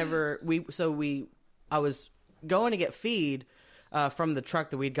 I had never I was going to get feed from the truck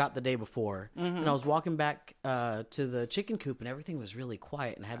that we'd got the day before, and I was walking back to the chicken coop, and everything was really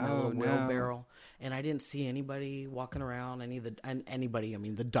quiet, and I had my little wheelbarrow, and I didn't see anybody walking around. I mean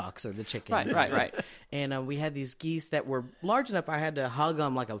the ducks or the chickens. Right. And we had these geese that were large enough. I had to hug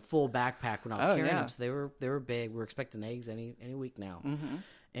them like a full backpack when I was carrying them. So they were big. We were expecting eggs any week now.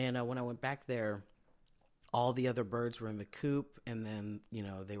 And when I went back there, all the other birds were in the coop, and then, you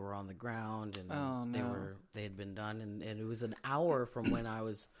know, they were on the ground, and they had been done, and it was an hour from when I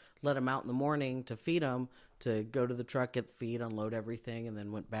was let them out in the morning to feed them, to go to the truck, get the feed, unload everything, and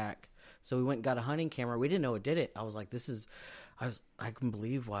then went back. So we went and got a hunting camera. We didn't know it did it. I was like, I can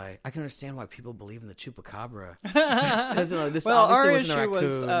understand why people believe in the chupacabra. Because, you know, this Well, our obviously issue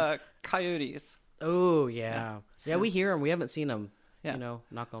wasn't a raccoon. was coyotes. Oh yeah, we hear them. We haven't seen them. Yeah. You know,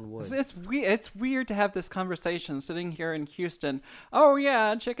 knock on wood. It's weird to have this conversation sitting here in Houston. Oh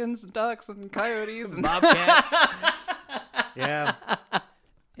yeah, chickens, ducks, and coyotes, and Bobcats. Yeah.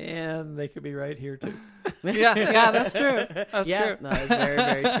 And they could be right here, too. yeah, that's true. That's Yeah. true. No, it's very,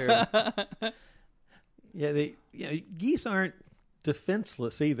 very true. Yeah, geese aren't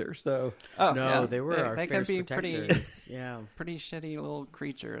defenseless either, so... Oh, No, yeah. they were our they can fierce be protectors. Yeah. pretty shitty little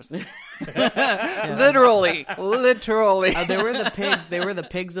creatures. Literally. They were the pigs. They were the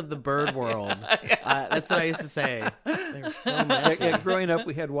pigs of the bird world. That's what I used to say. They were so messy. Yeah, growing up,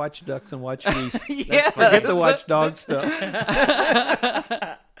 we had watch ducks and watch geese. Yes. Forget the watch dog stuff.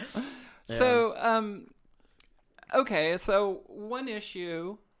 So, okay, so one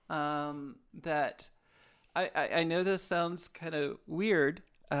issue that I know this sounds kind of weird,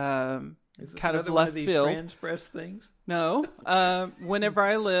 Is this kind of another one left of these field. trans press things? No, whenever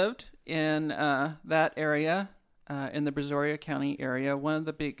I lived in that area, in the Brazoria County area, one of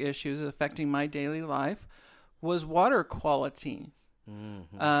the big issues affecting my daily life was water quality.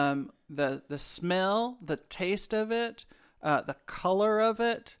 The smell, the taste of it, the color of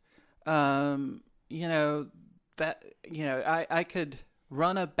it. I could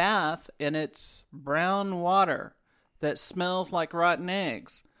run a bath and it's brown water that smells like rotten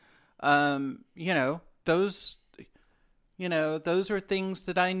eggs. Those are things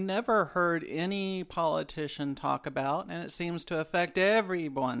that I never heard any politician talk about, and it seems to affect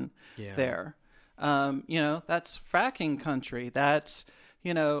everyone there. That's fracking country. That's,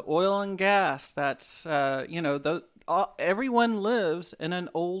 oil and gas. That's, everyone lives in an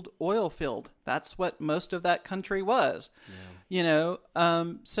old oil field. That's what most of that country was.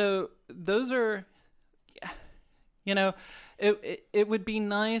 So those are, it would be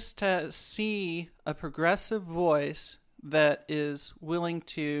nice to see a progressive voice that is willing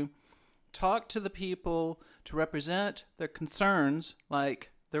to talk to the people, to represent their concerns, like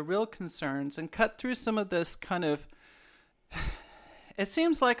their real concerns, and cut through some of this kind of... It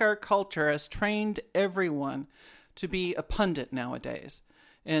seems like our culture has trained everyone to be a pundit nowadays,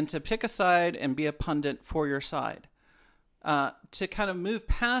 and to pick a side and be a pundit for your side. To kind of move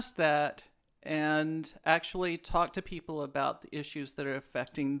past that and actually talk to people about the issues that are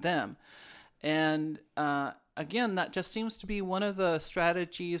affecting them. And again, that just seems to be one of the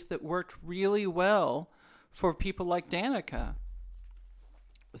strategies that worked really well for people like Danica.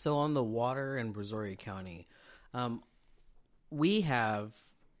 So on the water in Brazoria County, we have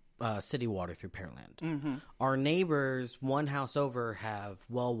city water through Pearland. Mm-hmm. Our neighbors, one house over, have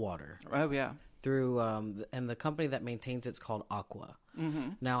well water. Oh, yeah. Through and the company that maintains it's called Aqua. Mm-hmm.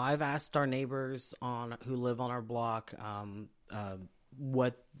 Now, I've asked our neighbors who live on our block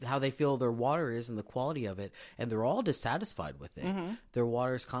how they feel their water is and the quality of it, and they're all dissatisfied with it. Mm-hmm. Their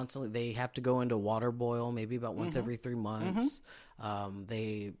water is constantly, they have to go into water boil maybe about once every 3 months.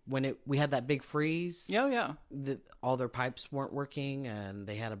 Mm-hmm. We had that big freeze, all their pipes weren't working, and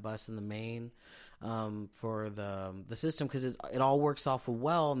they had a bust in the main for the system, because it all works off a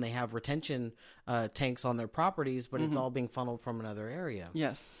well, and they have retention tanks on their properties, but it's all being funneled from another area.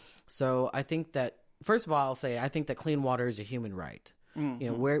 Yes. So I think that, first of all, I'll say I think that clean water is a human right.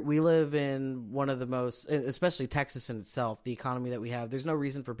 Mm-hmm. Where we live in one of the most, especially Texas in itself, the economy that we have, there's no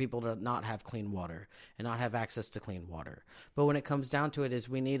reason for people to not have clean water and not have access to clean water. But when it comes down to it, is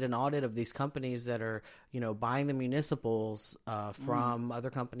we need an audit of these companies that are, buying the municipals from other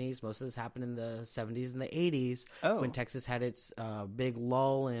companies. Most of this happened in the 70s and the 80s when Texas had its big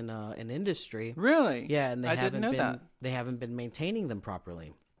lull in industry. Really? Yeah, and I didn't know that. They haven't been maintaining them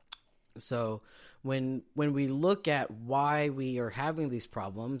properly. So when we look at why we are having these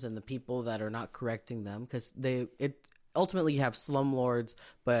problems and the people that are not correcting them, because ultimately you have slumlords,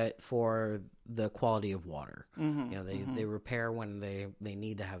 but for the quality of water, they repair when they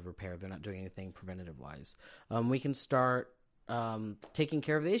need to have repair. They're not doing anything preventative wise. We can start taking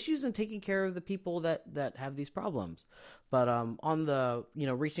care of the issues and taking care of the people that have these problems. But on the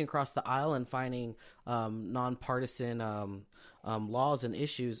reaching across the aisle and finding nonpartisan laws and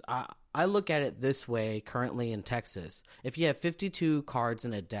issues, I look at it this way currently in Texas. If you have 52 cards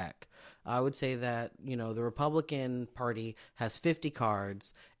in a deck, I would say that, the Republican Party has 50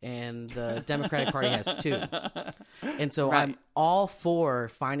 cards and the Democratic Party has 2. And so I'm all for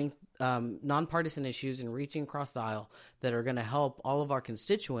finding nonpartisan issues and reaching across the aisle that are going to help all of our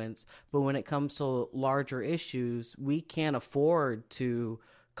constituents. But when it comes to larger issues, we can't afford to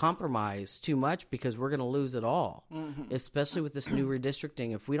compromise too much, because we're going to lose it all, especially with this new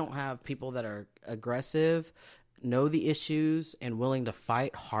redistricting. If we don't have people that are aggressive, know the issues, and willing to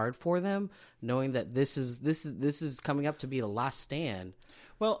fight hard for them, knowing that this is coming up to be the last stand.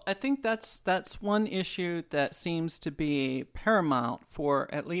 Well, I think that's one issue that seems to be paramount for,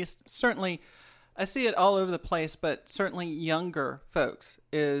 at least, certainly, I see it all over the place, but certainly younger folks,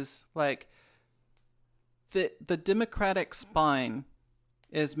 is like the Democratic spine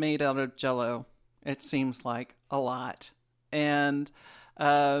is made out of Jell-O, it seems like, a lot. And,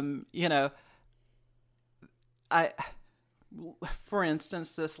 for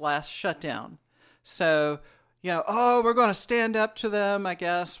instance, this last shutdown. So, we're going to stand up to them, I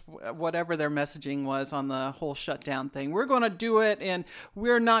guess, whatever their messaging was on the whole shutdown thing. We're going to do it, and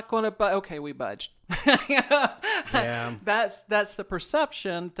we're not going to, okay, we budged. Yeah. That's the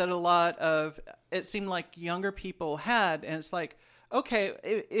perception that a lot of, it seemed like younger people had, and it's like, okay,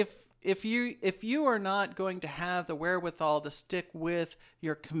 if you are not going to have the wherewithal to stick with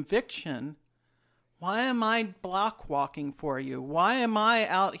your conviction, why am I block walking for you? Why am I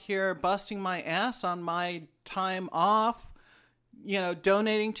out here busting my ass on my time off,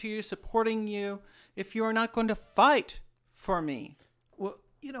 donating to you, supporting you, if you are not going to fight for me? Well,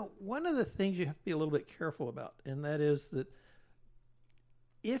 one of the things you have to be a little bit careful about, and that is that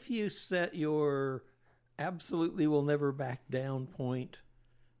if you set your absolutely will never back down point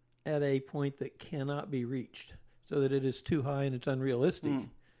at a point that cannot be reached, so that it is too high and it's unrealistic,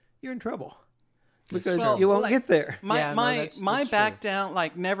 you're in trouble because you won't get there. My that's back true. down,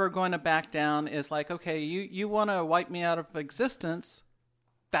 like never going to back down, is like, okay, you want to wipe me out of existence.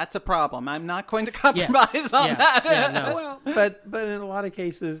 That's a problem. I'm not going to compromise on that. Yeah, no. Well, but in a lot of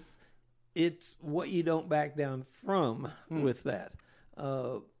cases, it's what you don't back down from with that.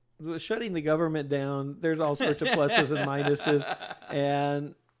 Shutting the government down, there's all sorts of pluses and minuses,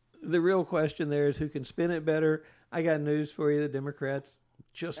 and the real question there is who can spin it better. I got news for you: the Democrats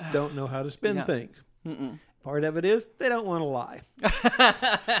just don't know how to spin things. Part of it is they don't want to lie.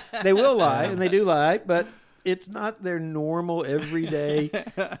 They will lie, and they do lie, but it's not their normal everyday.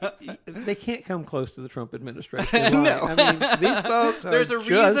 They can't come close to the Trump administration. No. I mean, these folks. There's a are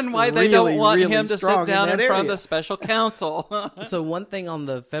reason just why they don't really, want really him to strong sit down in that front of area. the special counsel. So one thing on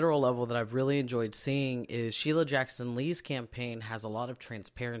the federal level that I've really enjoyed seeing is Sheila Jackson Lee's campaign has a lot of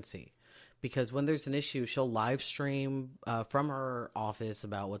transparency, because when there's an issue, she'll live stream from her office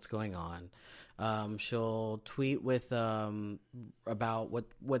about what's going on. She'll tweet with about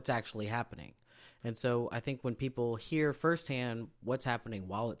what's actually happening. And so I think when people hear firsthand what's happening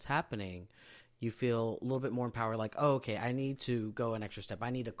while it's happening, you feel a little bit more empowered, like, oh, okay, I need to go an extra step.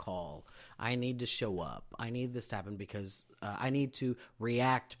 I need to call. I need to show up. I need this to happen because I need to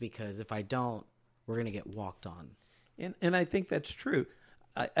react, because if I don't, we're going to get walked on. And I think that's true.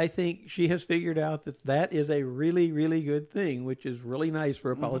 I think she has figured out that is a really, really good thing, which is really nice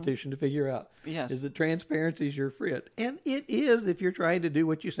for a politician to figure out. Yes. Is that transparency is your friend. And it is if you're trying to do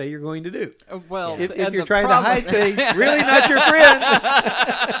what you say you're going to do. Well, If and you're the trying problem- to hide things, really not your friend.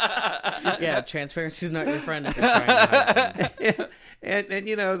 Yeah, transparency is not your friend if you're trying to hide things. And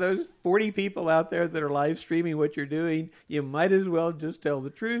you know, those 40 people out there that are live streaming what you're doing, you might as well just tell the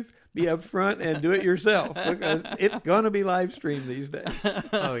truth, be upfront, and do it yourself, because it's going to be live streamed these days.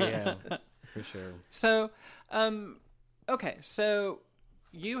 Oh, yeah, for sure. So, okay, so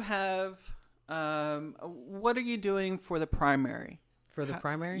you have, what are you doing for the primary? For the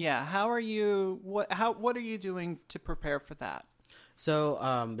primary? Yeah, how are you, what are you doing to prepare for that?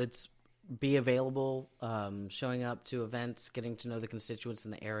 So it's be available, showing up to events, getting to know the constituents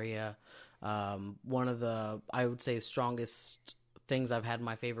in the area. One of the, I would say, strongest things I've had in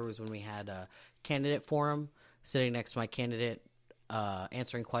my favor was when we had a candidate forum. Sitting next to my candidate,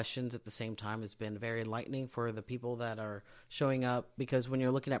 answering questions at the same time has been very enlightening for the people that are showing up. Because when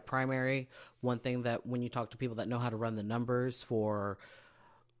you're looking at primary, one thing that when you talk to people that know how to run the numbers for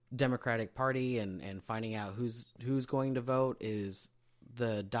Democratic Party and finding out who's going to vote is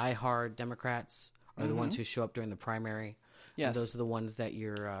the diehard Democrats are the ones who show up during the primary. Yes. And those are the ones that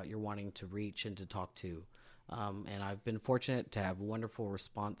you're wanting to reach and to talk to. And I've been fortunate to have a wonderful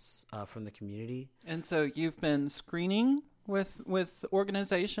response from the community. And so you've been screening with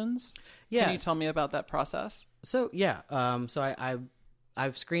organizations? Yes. Can you tell me about that process? So, yeah. So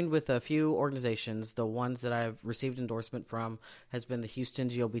I've screened with a few organizations. The ones that I've received endorsement from has been the Houston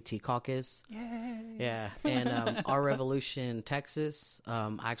GLBT Caucus. Yay. Yeah. And Our Revolution, Texas. I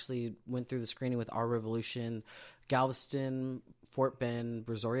actually went through the screening with Our Revolution, Galveston, Fort Bend,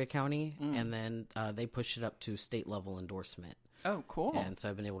 Brazoria County, and then they pushed it up to state level endorsement. Oh, cool. And so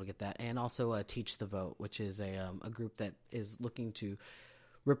I've been able to get that. And also Teach the Vote, which is a group that is looking to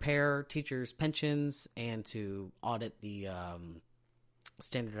repair teachers' pensions and to audit the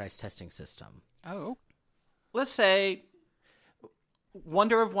standardized testing system. Oh. Let's say,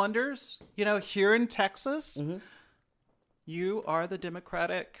 wonder of wonders, here in Texas, you are the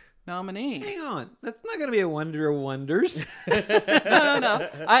Democratic nominee. Hang on. That's not going to be a wonder of wonders. No.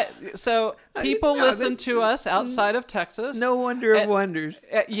 So people listen to us outside of Texas. No wonder of wonders.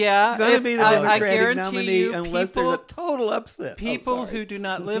 Yeah. Going to be the I Democratic guarantee nominee you, unless there's a total upset. people who do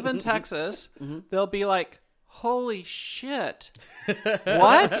not live in Texas, they'll be like, holy shit.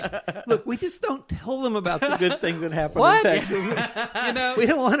 What? Look, we just don't tell them about the good things that happen What? in Texas. We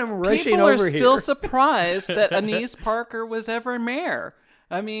don't want them rushing People are over still here. surprised that Anise Parker was ever mayor.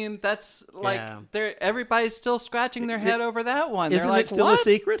 I mean, that's like everybody's still scratching their head over that one. Isn't They're like, it still what? a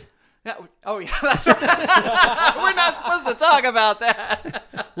secret? Yeah. Oh, yeah. That's we're not supposed to talk about that.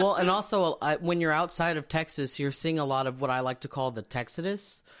 Well, and also when you're outside of Texas, you're seeing a lot of what I like to call the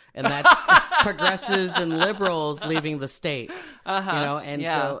Texodus, and that's progressives and liberals leaving the state.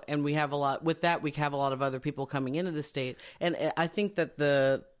 And we have a lot with that. We have a lot of other people coming into the state, and I think that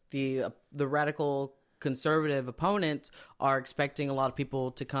the radical conservative opponents are expecting a lot of people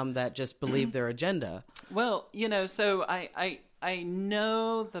to come that just believe their agenda. Well, so I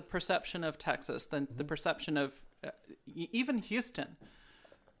know the perception of Texas, the perception of even Houston.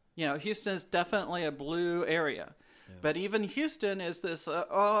 Houston is definitely a blue area. But even Houston is this,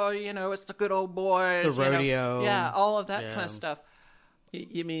 it's the good old boys. The rodeo. All of that kind of stuff.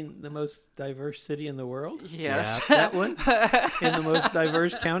 You mean the most diverse city in the world? Yes. That one? In the most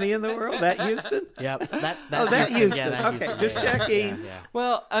diverse county in the world? That Houston? Yep. That Houston. Houston. Yeah, that Okay, Houston. just checking. Yeah.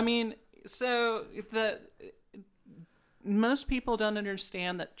 Well, I mean, so most people don't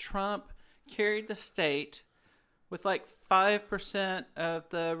understand that Trump carried the state with like 5% of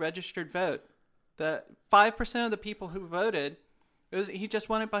the registered vote. The 5% of the people who voted, he just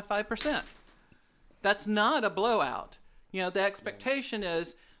won it by 5%. That's not a blowout. The expectation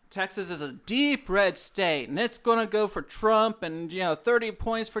is Texas is a deep red state, and it's going to go for Trump, and 30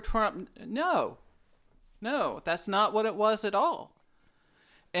 points for Trump. No, that's not what it was at all.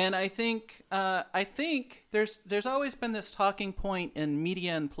 And I think there's always been this talking point in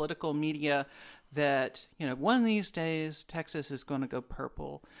media and political media that, one of these days Texas is going to go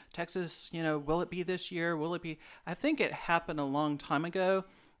purple. Texas, will it be this year? Will it be? I think it happened a long time ago.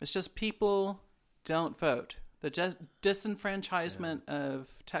 It's just people don't vote. The disenfranchisement of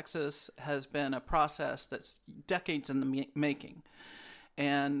Texas has been a process that's decades in the making.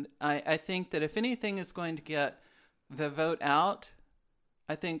 And I think that if anything is going to get the vote out,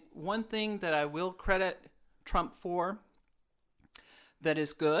 I think one thing that I will credit Trump for that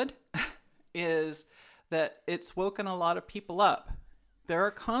is good is that it's woken a lot of people up. There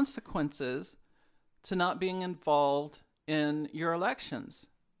are consequences to not being involved in your elections,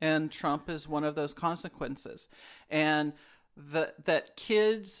 and Trump is one of those consequences. And that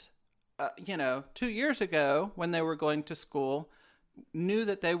kids, 2 years ago when they were going to school, knew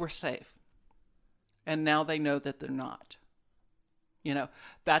that they were safe, and now they know that they're not.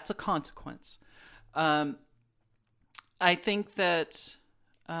 That's a consequence. I think that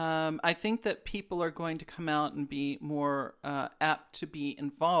people are going to come out and be more apt to be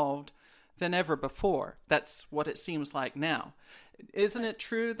involved than ever before. That's what it seems like now. Isn't it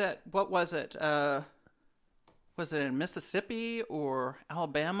true that, what was it? Was it in Mississippi or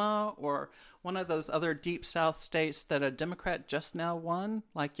Alabama or one of those other deep South states that a Democrat just now won,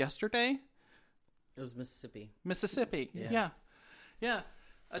 like yesterday? It was Mississippi. Yeah.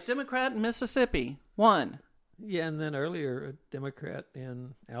 A Democrat in Mississippi won. Yeah, and then earlier, a Democrat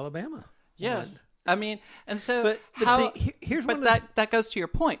in Alabama. Yes. won. I mean, and so But how, see, here's but one of that goes to your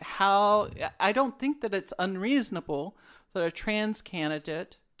point. How I don't think that it's unreasonable that a trans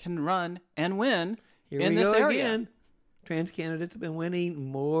candidate can run and win Here in we this go area. again. Trans candidates have been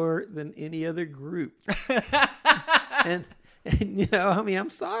winning more than any other group. and I'm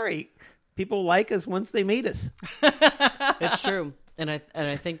sorry. People like us once they meet us. It's true. And I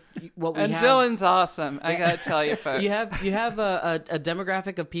think what we And have, Dylan's awesome. I gotta tell you, folks. you have a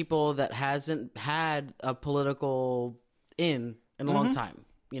demographic of people that hasn't had a political in a long time.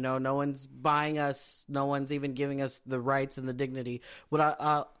 No one's buying us. No one's even giving us the rights and the dignity. What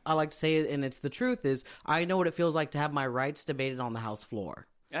I like to say, and it's the truth, is I know what it feels like to have my rights debated on the House floor.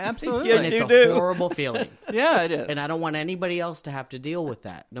 Absolutely. Yes, And it's you a do. horrible feeling. Yeah, it is. And I don't want anybody else to have to deal with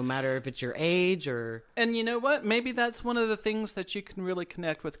that, no matter if it's your age or... And you know what? Maybe that's one of the things that you can really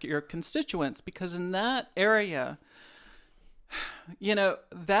connect with your constituents, because in that area,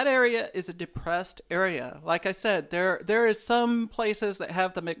 that area is a depressed area. Like I said, there is some places that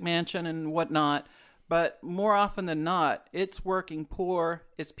have the McMansion and whatnot, but more often than not, it's working poor.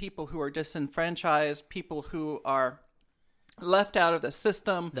 It's people who are disenfranchised, people who are left out of the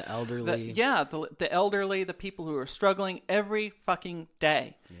system. The elderly. The elderly, the people who are struggling every fucking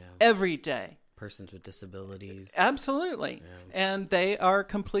day. Yeah. Every day. Persons with disabilities. Absolutely. Yeah. And they are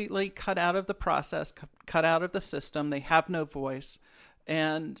completely cut out of the process, cut out of the system. They have no voice.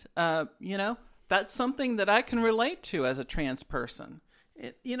 And, that's something that I can relate to as a trans person.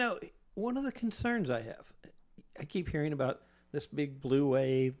 One of the concerns I have, I keep hearing about this big blue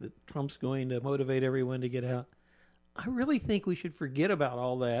wave that Trump's going to motivate everyone to get out. I really think we should forget about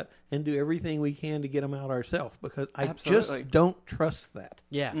all that and do everything we can to get them out ourselves, because I Absolutely. just don't trust that.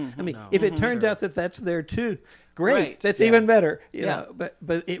 Yeah. I mean, if it turns out that that's there too, great. Right. That's Yeah. even better. You Yeah. know,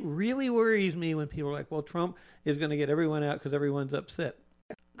 but it really worries me when people are like, well, Trump is going to get everyone out because everyone's upset.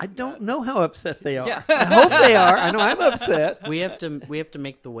 I don't know how upset they are. Yeah. I hope they are. I know I'm upset. We have to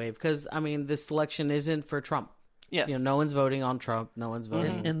make the wave, because this election isn't for Trump. Yes. No one's voting on Trump. No one's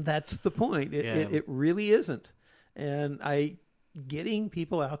voting. And that's the point. It really isn't. And getting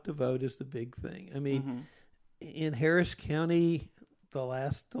people out to vote is the big thing. I mean, in Harris County, the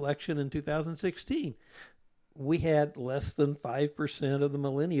last election in 2016, we had less than 5% of the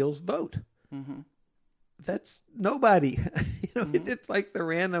millennials vote. Mm-hmm. That's nobody. It's like the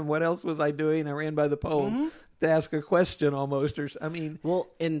random, what else was I doing? I ran by the poll. to ask a question almost. Or I mean, Well,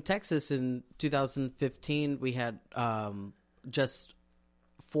 in Texas in 2015, we had just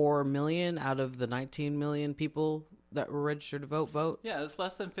 4 million out of the 19 million people that were registered to vote. Yeah, it's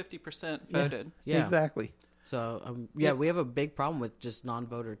less than 50% voted. Yeah. exactly. So, we have a big problem with just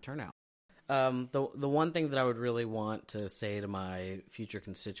non-voter turnout. The one thing that I would really want to say to my future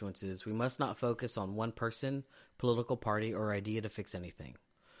constituents is we must not focus on one person, political party, or idea to fix anything.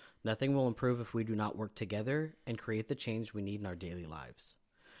 Nothing will improve if we do not work together and create the change we need in our daily lives.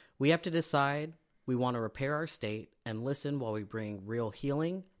 We have to decide we want to repair our state and listen while we bring real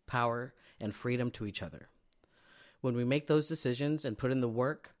healing, power, and freedom to each other. When we make those decisions and put in the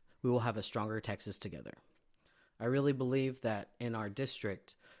work, we will have a stronger Texas together. I really believe that in our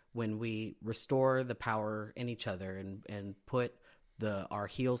district, when we restore the power in each other and put our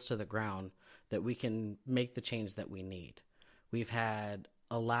heels to the ground, that we can make the change that we need. We've had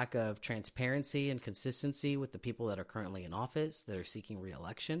a lack of transparency and consistency with the people that are currently in office that are seeking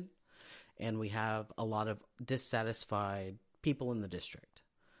re-election, and we have a lot of dissatisfied people in the district.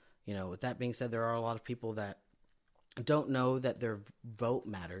 With that being said, there are a lot of people that don't know that their vote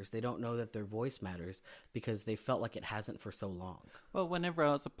matters. They don't know that their voice matters because they felt like it hasn't for so long. Well, whenever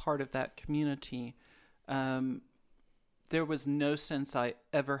I was a part of that community, there was no sense I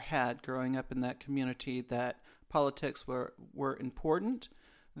ever had growing up in that community that politics were important,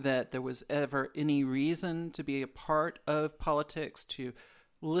 that there was ever any reason to be a part of politics, to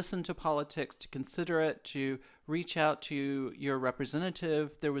listen to politics, to consider it, to reach out to your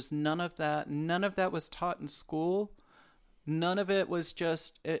representative. There was none of that. None of that was taught in school. None of it was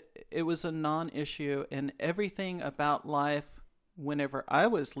just, it was a non-issue, and everything about life whenever I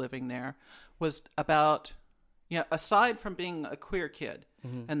was living there was about, aside from being a queer kid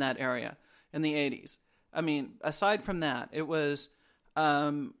in that area in the 80s. I mean, aside from that, it was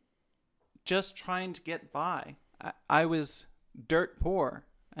just trying to get by. I was dirt poor.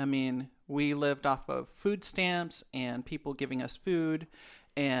 I mean, we lived off of food stamps and people giving us food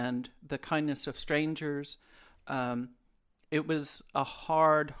and the kindness of strangers. It was a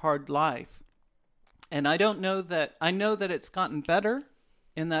hard life. And I know that it's gotten better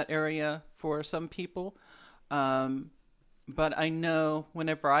in that area for some people. But I know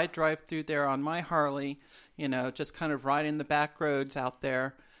whenever I drive through there on my Harley, just kind of riding the back roads out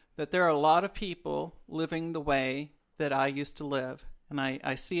there, that there are a lot of people living the way that I used to live. And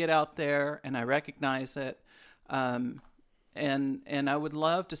I see it out there and I recognize it. And I would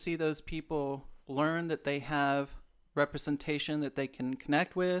love to see those people learn that they have representation that they can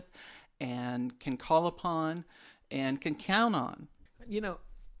connect with and can call upon and can count on.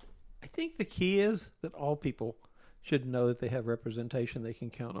 I think the key is that all people should know that they have representation they can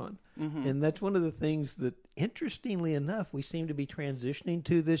count on. Mm-hmm. And that's one of the things that, interestingly enough, we seem to be transitioning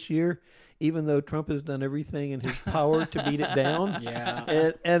to this year, even though Trump has done everything in his power to beat it down.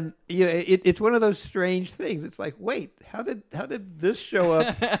 Yeah. And it's one of those strange things. It's like, wait, how did this show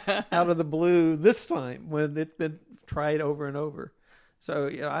up out of the blue this time when it's been tried over and over? So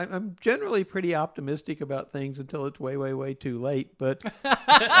I'm generally pretty optimistic about things until it's way, way, way too late. But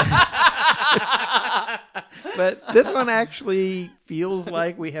but this one actually feels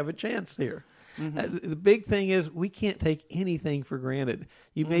like we have a chance here. Mm-hmm. The big thing is we can't take anything for granted.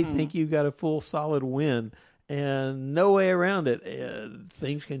 You may think you got a full solid win, and no way around it.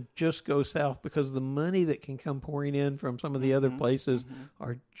 Things can just go south because the money that can come pouring in from some of the other places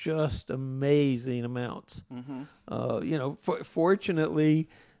are just amazing amounts. Fortunately,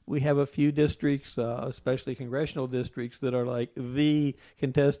 we have a few districts, especially congressional districts, that are like the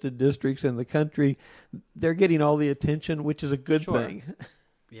contested districts in the country. They're getting all the attention, which is a good thing.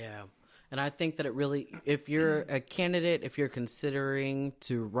 Yeah. And I think that it really, if you're a candidate, if you're considering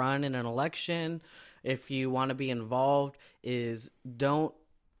to run in an election, if you want to be involved, is don't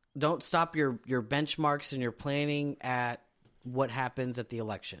stop your benchmarks and your planning at what happens at the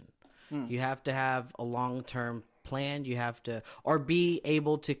election. You have to have a long-term plan. You have to, or be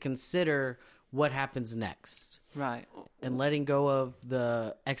able to consider what happens next. Right. And letting go of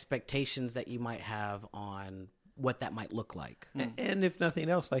the expectations that you might have on what that might look like. And if nothing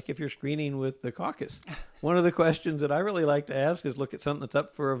else, like if you're screening with the caucus, one of the questions that I really like to ask is look at something that's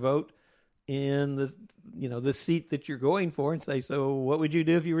up for a vote in the seat that you're going for and say, so what would you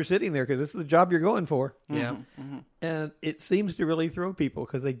do if you were sitting there? Because this is the job you're going for. Yeah. And it seems to really throw people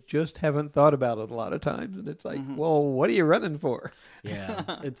because they just haven't thought about it a lot of times. And it's like, well, what are you running for? Yeah.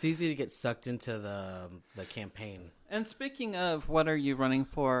 It's easy to get sucked into the campaign. And speaking of what are you running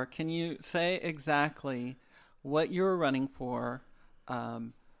for, can you say exactly what you're running for,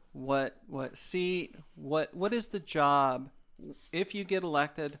 what seat, what is the job, if you get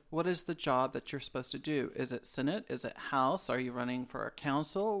elected, what is the job that you're supposed to do? Is it Senate? Is it House? Are you running for a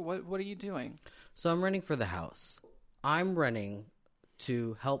council? What are you doing? So I'm running for the House. I'm running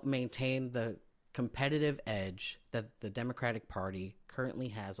to help maintain the competitive edge that the Democratic Party currently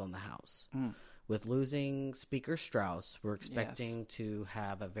has on the House. With losing Speaker Strauss, we're expecting to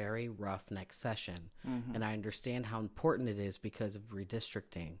have a very rough next session. And I understand how important it is because of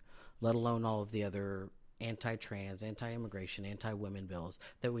redistricting, let alone all of the other anti-trans, anti-immigration, anti-women bills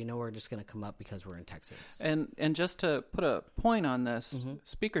that we know are just going to come up because we're in Texas. And just to put a point on this,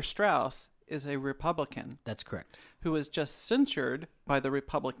 Speaker Strauss is a Republican. That's correct. Who was just censured by the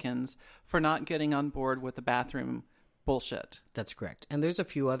Republicans for not getting on board with the bathroom bullshit. That's correct. And there's a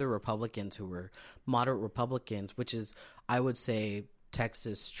few other Republicans who were moderate Republicans, which is, I would say,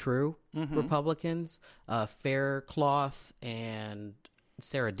 Texas true Republicans, Faircloth and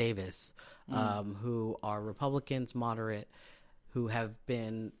Sarah Davis, who are Republicans, moderate, who have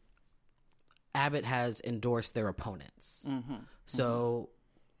been, Abbott has endorsed their opponents. So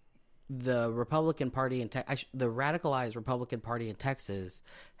the Republican Party in the radicalized Republican Party in Texas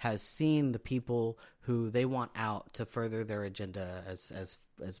has seen the people who they want out to further their agenda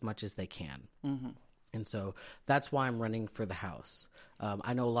as much as they can. And so that's why I'm running for the House.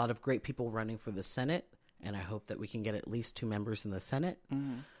 I know a lot of great people running for the Senate, and I hope that we can get at least 2 members in the Senate.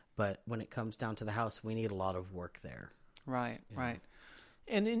 But when it comes down to the House, we need a lot of work there. Right.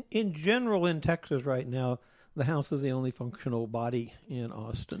 And in general, in Texas right now, the House is the only functional body in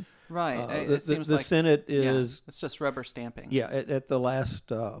Austin. Right. It seems the Senate is... it's just rubber stamping. Yeah, at the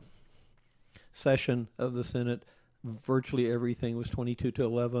last session of the Senate, virtually everything was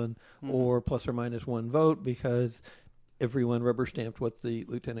 22-11 or plus or minus 1 vote because everyone rubber stamped what the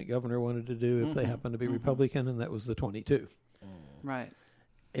lieutenant governor wanted to do if they happened to be Republican, and that was the 22. Right.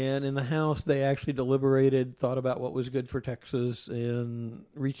 And in the House, they actually deliberated, thought about what was good for Texas, and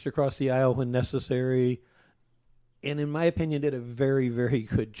reached across the aisle when necessary. And in my opinion, did a very, very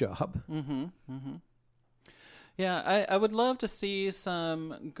good job. Yeah, I would love to see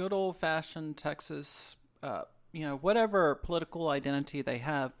some good old-fashioned Texas, whatever political identity they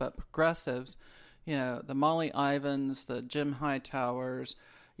have, but progressives, the Molly Ivins, the Jim Hightowers,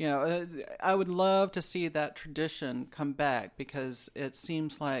 I would love to see that tradition come back because it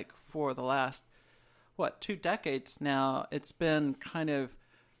seems like for the last, 2 decades now, it's been kind of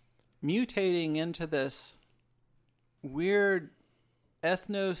mutating into this weird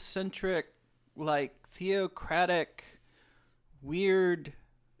ethnocentric, theocratic, weird,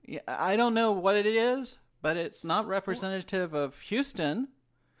 I don't know what it is, but it's not representative of Houston.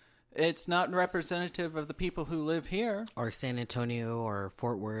 It's not representative of the people who live here. Or San Antonio or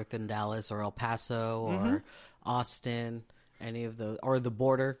Fort Worth and Dallas or El Paso or Austin, any of those, or the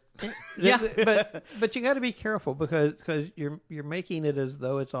border. Yeah. but you got to be careful because you're making it as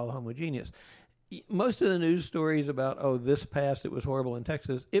though it's all homogeneous. Most of the news stories about, this passed, it was horrible in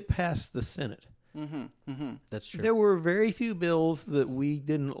Texas, it passed the Senate. That's true. There were very few bills that we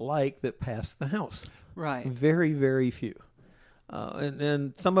didn't like that passed the House. Right. Very, very few.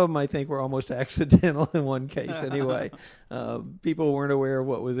 And some of them, I think, were almost accidental in one case anyway. People weren't aware of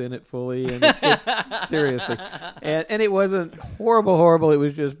what was in it fully. And seriously. And it wasn't horrible. It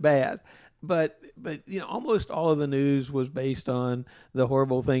was just bad. But almost all of the news was based on the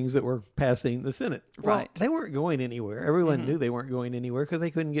horrible things that were passing the Senate. Well, right. They weren't going anywhere. Everyone knew they weren't going anywhere because they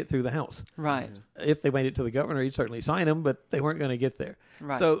couldn't get through the House. Right. If they made it to the governor, he'd certainly sign them, but they weren't going to get there.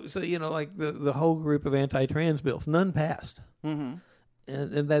 Right. So the whole group of anti-trans bills, none passed. And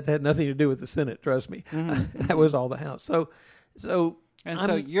that had nothing to do with the Senate, trust me. That was all the House. So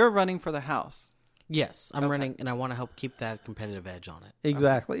you're running for the House. Yes, I'm running, and I want to help keep that competitive edge on it.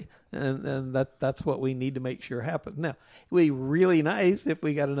 Exactly. And that's what we need to make sure happens. Now, it would be really nice if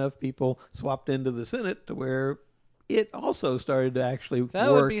we got enough people swapped into the Senate to where it also started to actually work.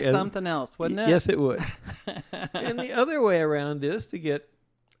 That would be something else, wouldn't it? Yes, it would. And the other way around is to get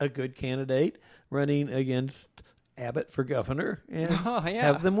a good candidate running against Abbott for governor and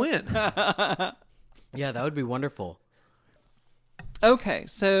have them win. Yeah, that would be wonderful. Okay,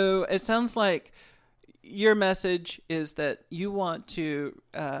 so it sounds like your message is that you want to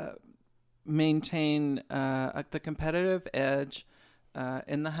maintain the competitive edge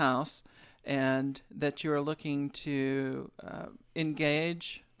in the House, and that you're looking to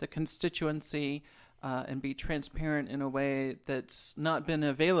engage the constituency and be transparent in a way that's not been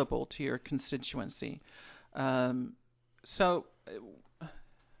available to your constituency. So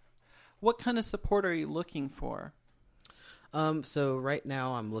what kind of support are you looking for? So right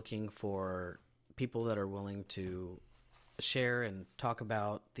now I'm looking for people that are willing to share and talk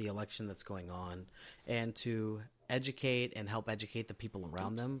about the election that's going on and to educate and help educate the people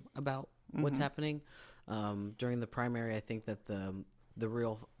around them about what's happening. During the primary, I think that the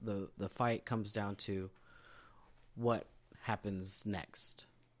fight comes down to what happens next.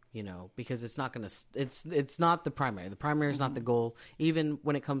 Because it's not it's not the primary. The primary is not the goal. Even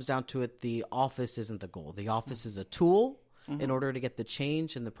when it comes down to it, the office isn't the goal. The office is a tool in order to get the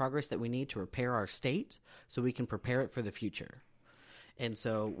change and the progress that we need to repair our state so we can prepare it for the future. And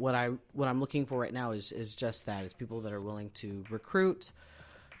so what I'm looking for right now is just that, is people that are willing to recruit,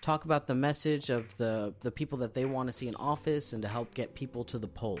 talk about the message of the people that they want to see in office, and to help get people to the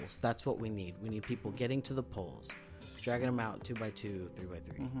polls. That's what we need. We need people getting to the polls. Dragging them out 2 by 2, 3 by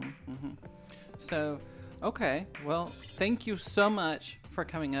 3. So, okay. Well, thank you so much for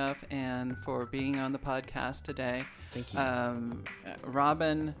coming up and for being on the podcast today. Thank you.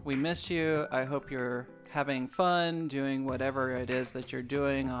 Robin, we miss you. I hope you're having fun doing whatever it is that you're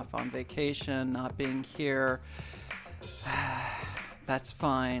doing, off on vacation, not being here. That's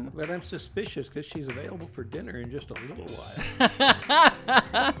fine. But I'm suspicious because she's available for dinner in just a little while.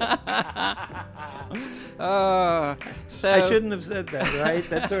 So I shouldn't have said that, right?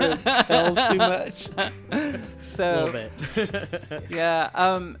 That sort of tells too much. So, A little bit. Yeah.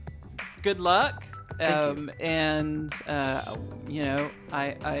 Good luck. Thank you. And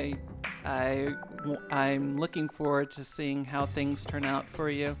I'm looking forward to seeing how things turn out for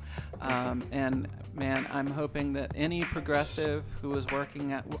you. And man, I'm hoping that any progressive who is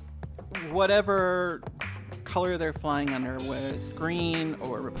working at whatever color they're flying under, whether it's green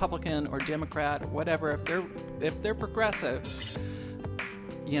or Republican or Democrat, whatever, if they're progressive,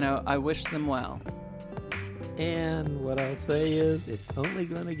 I wish them well. And what I'll say is, it's only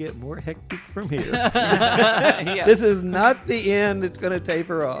going to get more hectic from here. Yeah. This is not the end. It's going to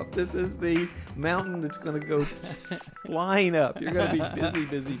taper off. This is the mountain that's going to go flying up. You're going to be busy,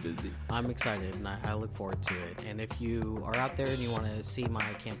 busy, busy. I'm excited, and I look forward to it. And if you are out there and you want to see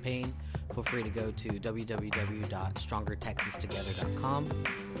my campaign, feel free to go to www.strongertexastogether.com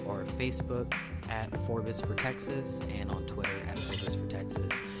or Facebook at Forbes for Texas, and on Twitter at Forbes for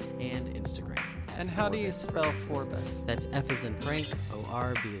Texas, and Instagram. And how do you spell Forbes? That's F as in Frank,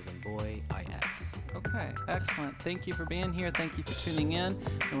 O-R, B as in boy, I-S. Okay, excellent. Thank you for being here. Thank you for tuning in,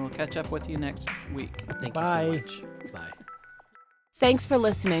 and we'll catch up with you next week. Thank Bye. you so much. Bye. Thanks for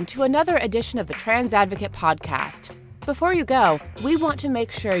listening to another edition of the Trans Advocate Podcast. Before you go, we want to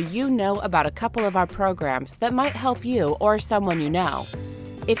make sure you know about a couple of our programs that might help you or someone you know.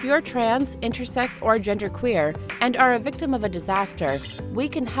 If you're trans, intersex, or genderqueer and are a victim of a disaster, we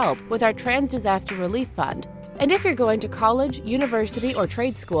can help with our Trans Disaster Relief Fund. And if you're going to college, university, or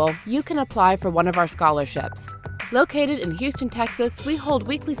trade school, you can apply for one of our scholarships. Located in Houston, Texas, we hold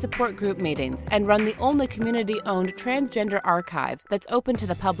weekly support group meetings and run the only community-owned transgender archive that's open to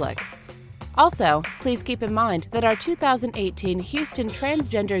the public. Also, please keep in mind that our 2018 Houston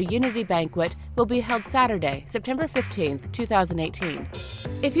Transgender Unity Banquet will be held Saturday, September 15th, 2018.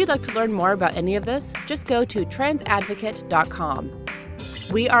 If you'd like to learn more about any of this, just go to transadvocate.com.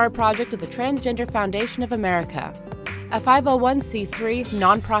 We are a project of the Transgender Foundation of America, a 501c3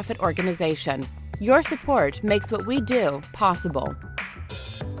 nonprofit organization. Your support makes what we do possible.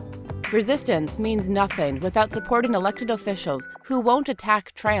 Resistance means nothing without supporting elected officials who won't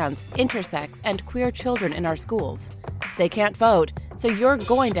attack trans, intersex, and queer children in our schools. They can't vote, so you're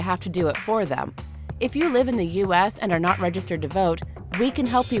going to have to do it for them. If you live in the U.S. and are not registered to vote, we can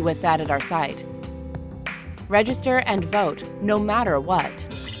help you with that at our site. Register and vote, no matter what.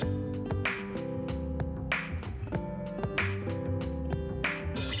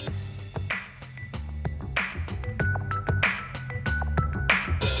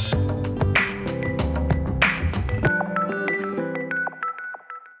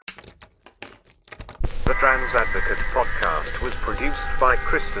 The Trans Advocate podcast was produced by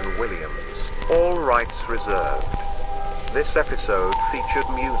Kristen Williams. All rights reserved. This episode featured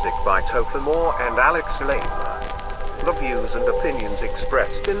music by Topher Moore and Alex Lane. The views and opinions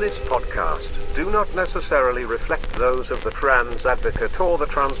expressed in this podcast do not necessarily reflect those of the Trans Advocate or the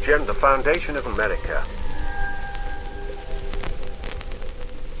Transgender Foundation of America.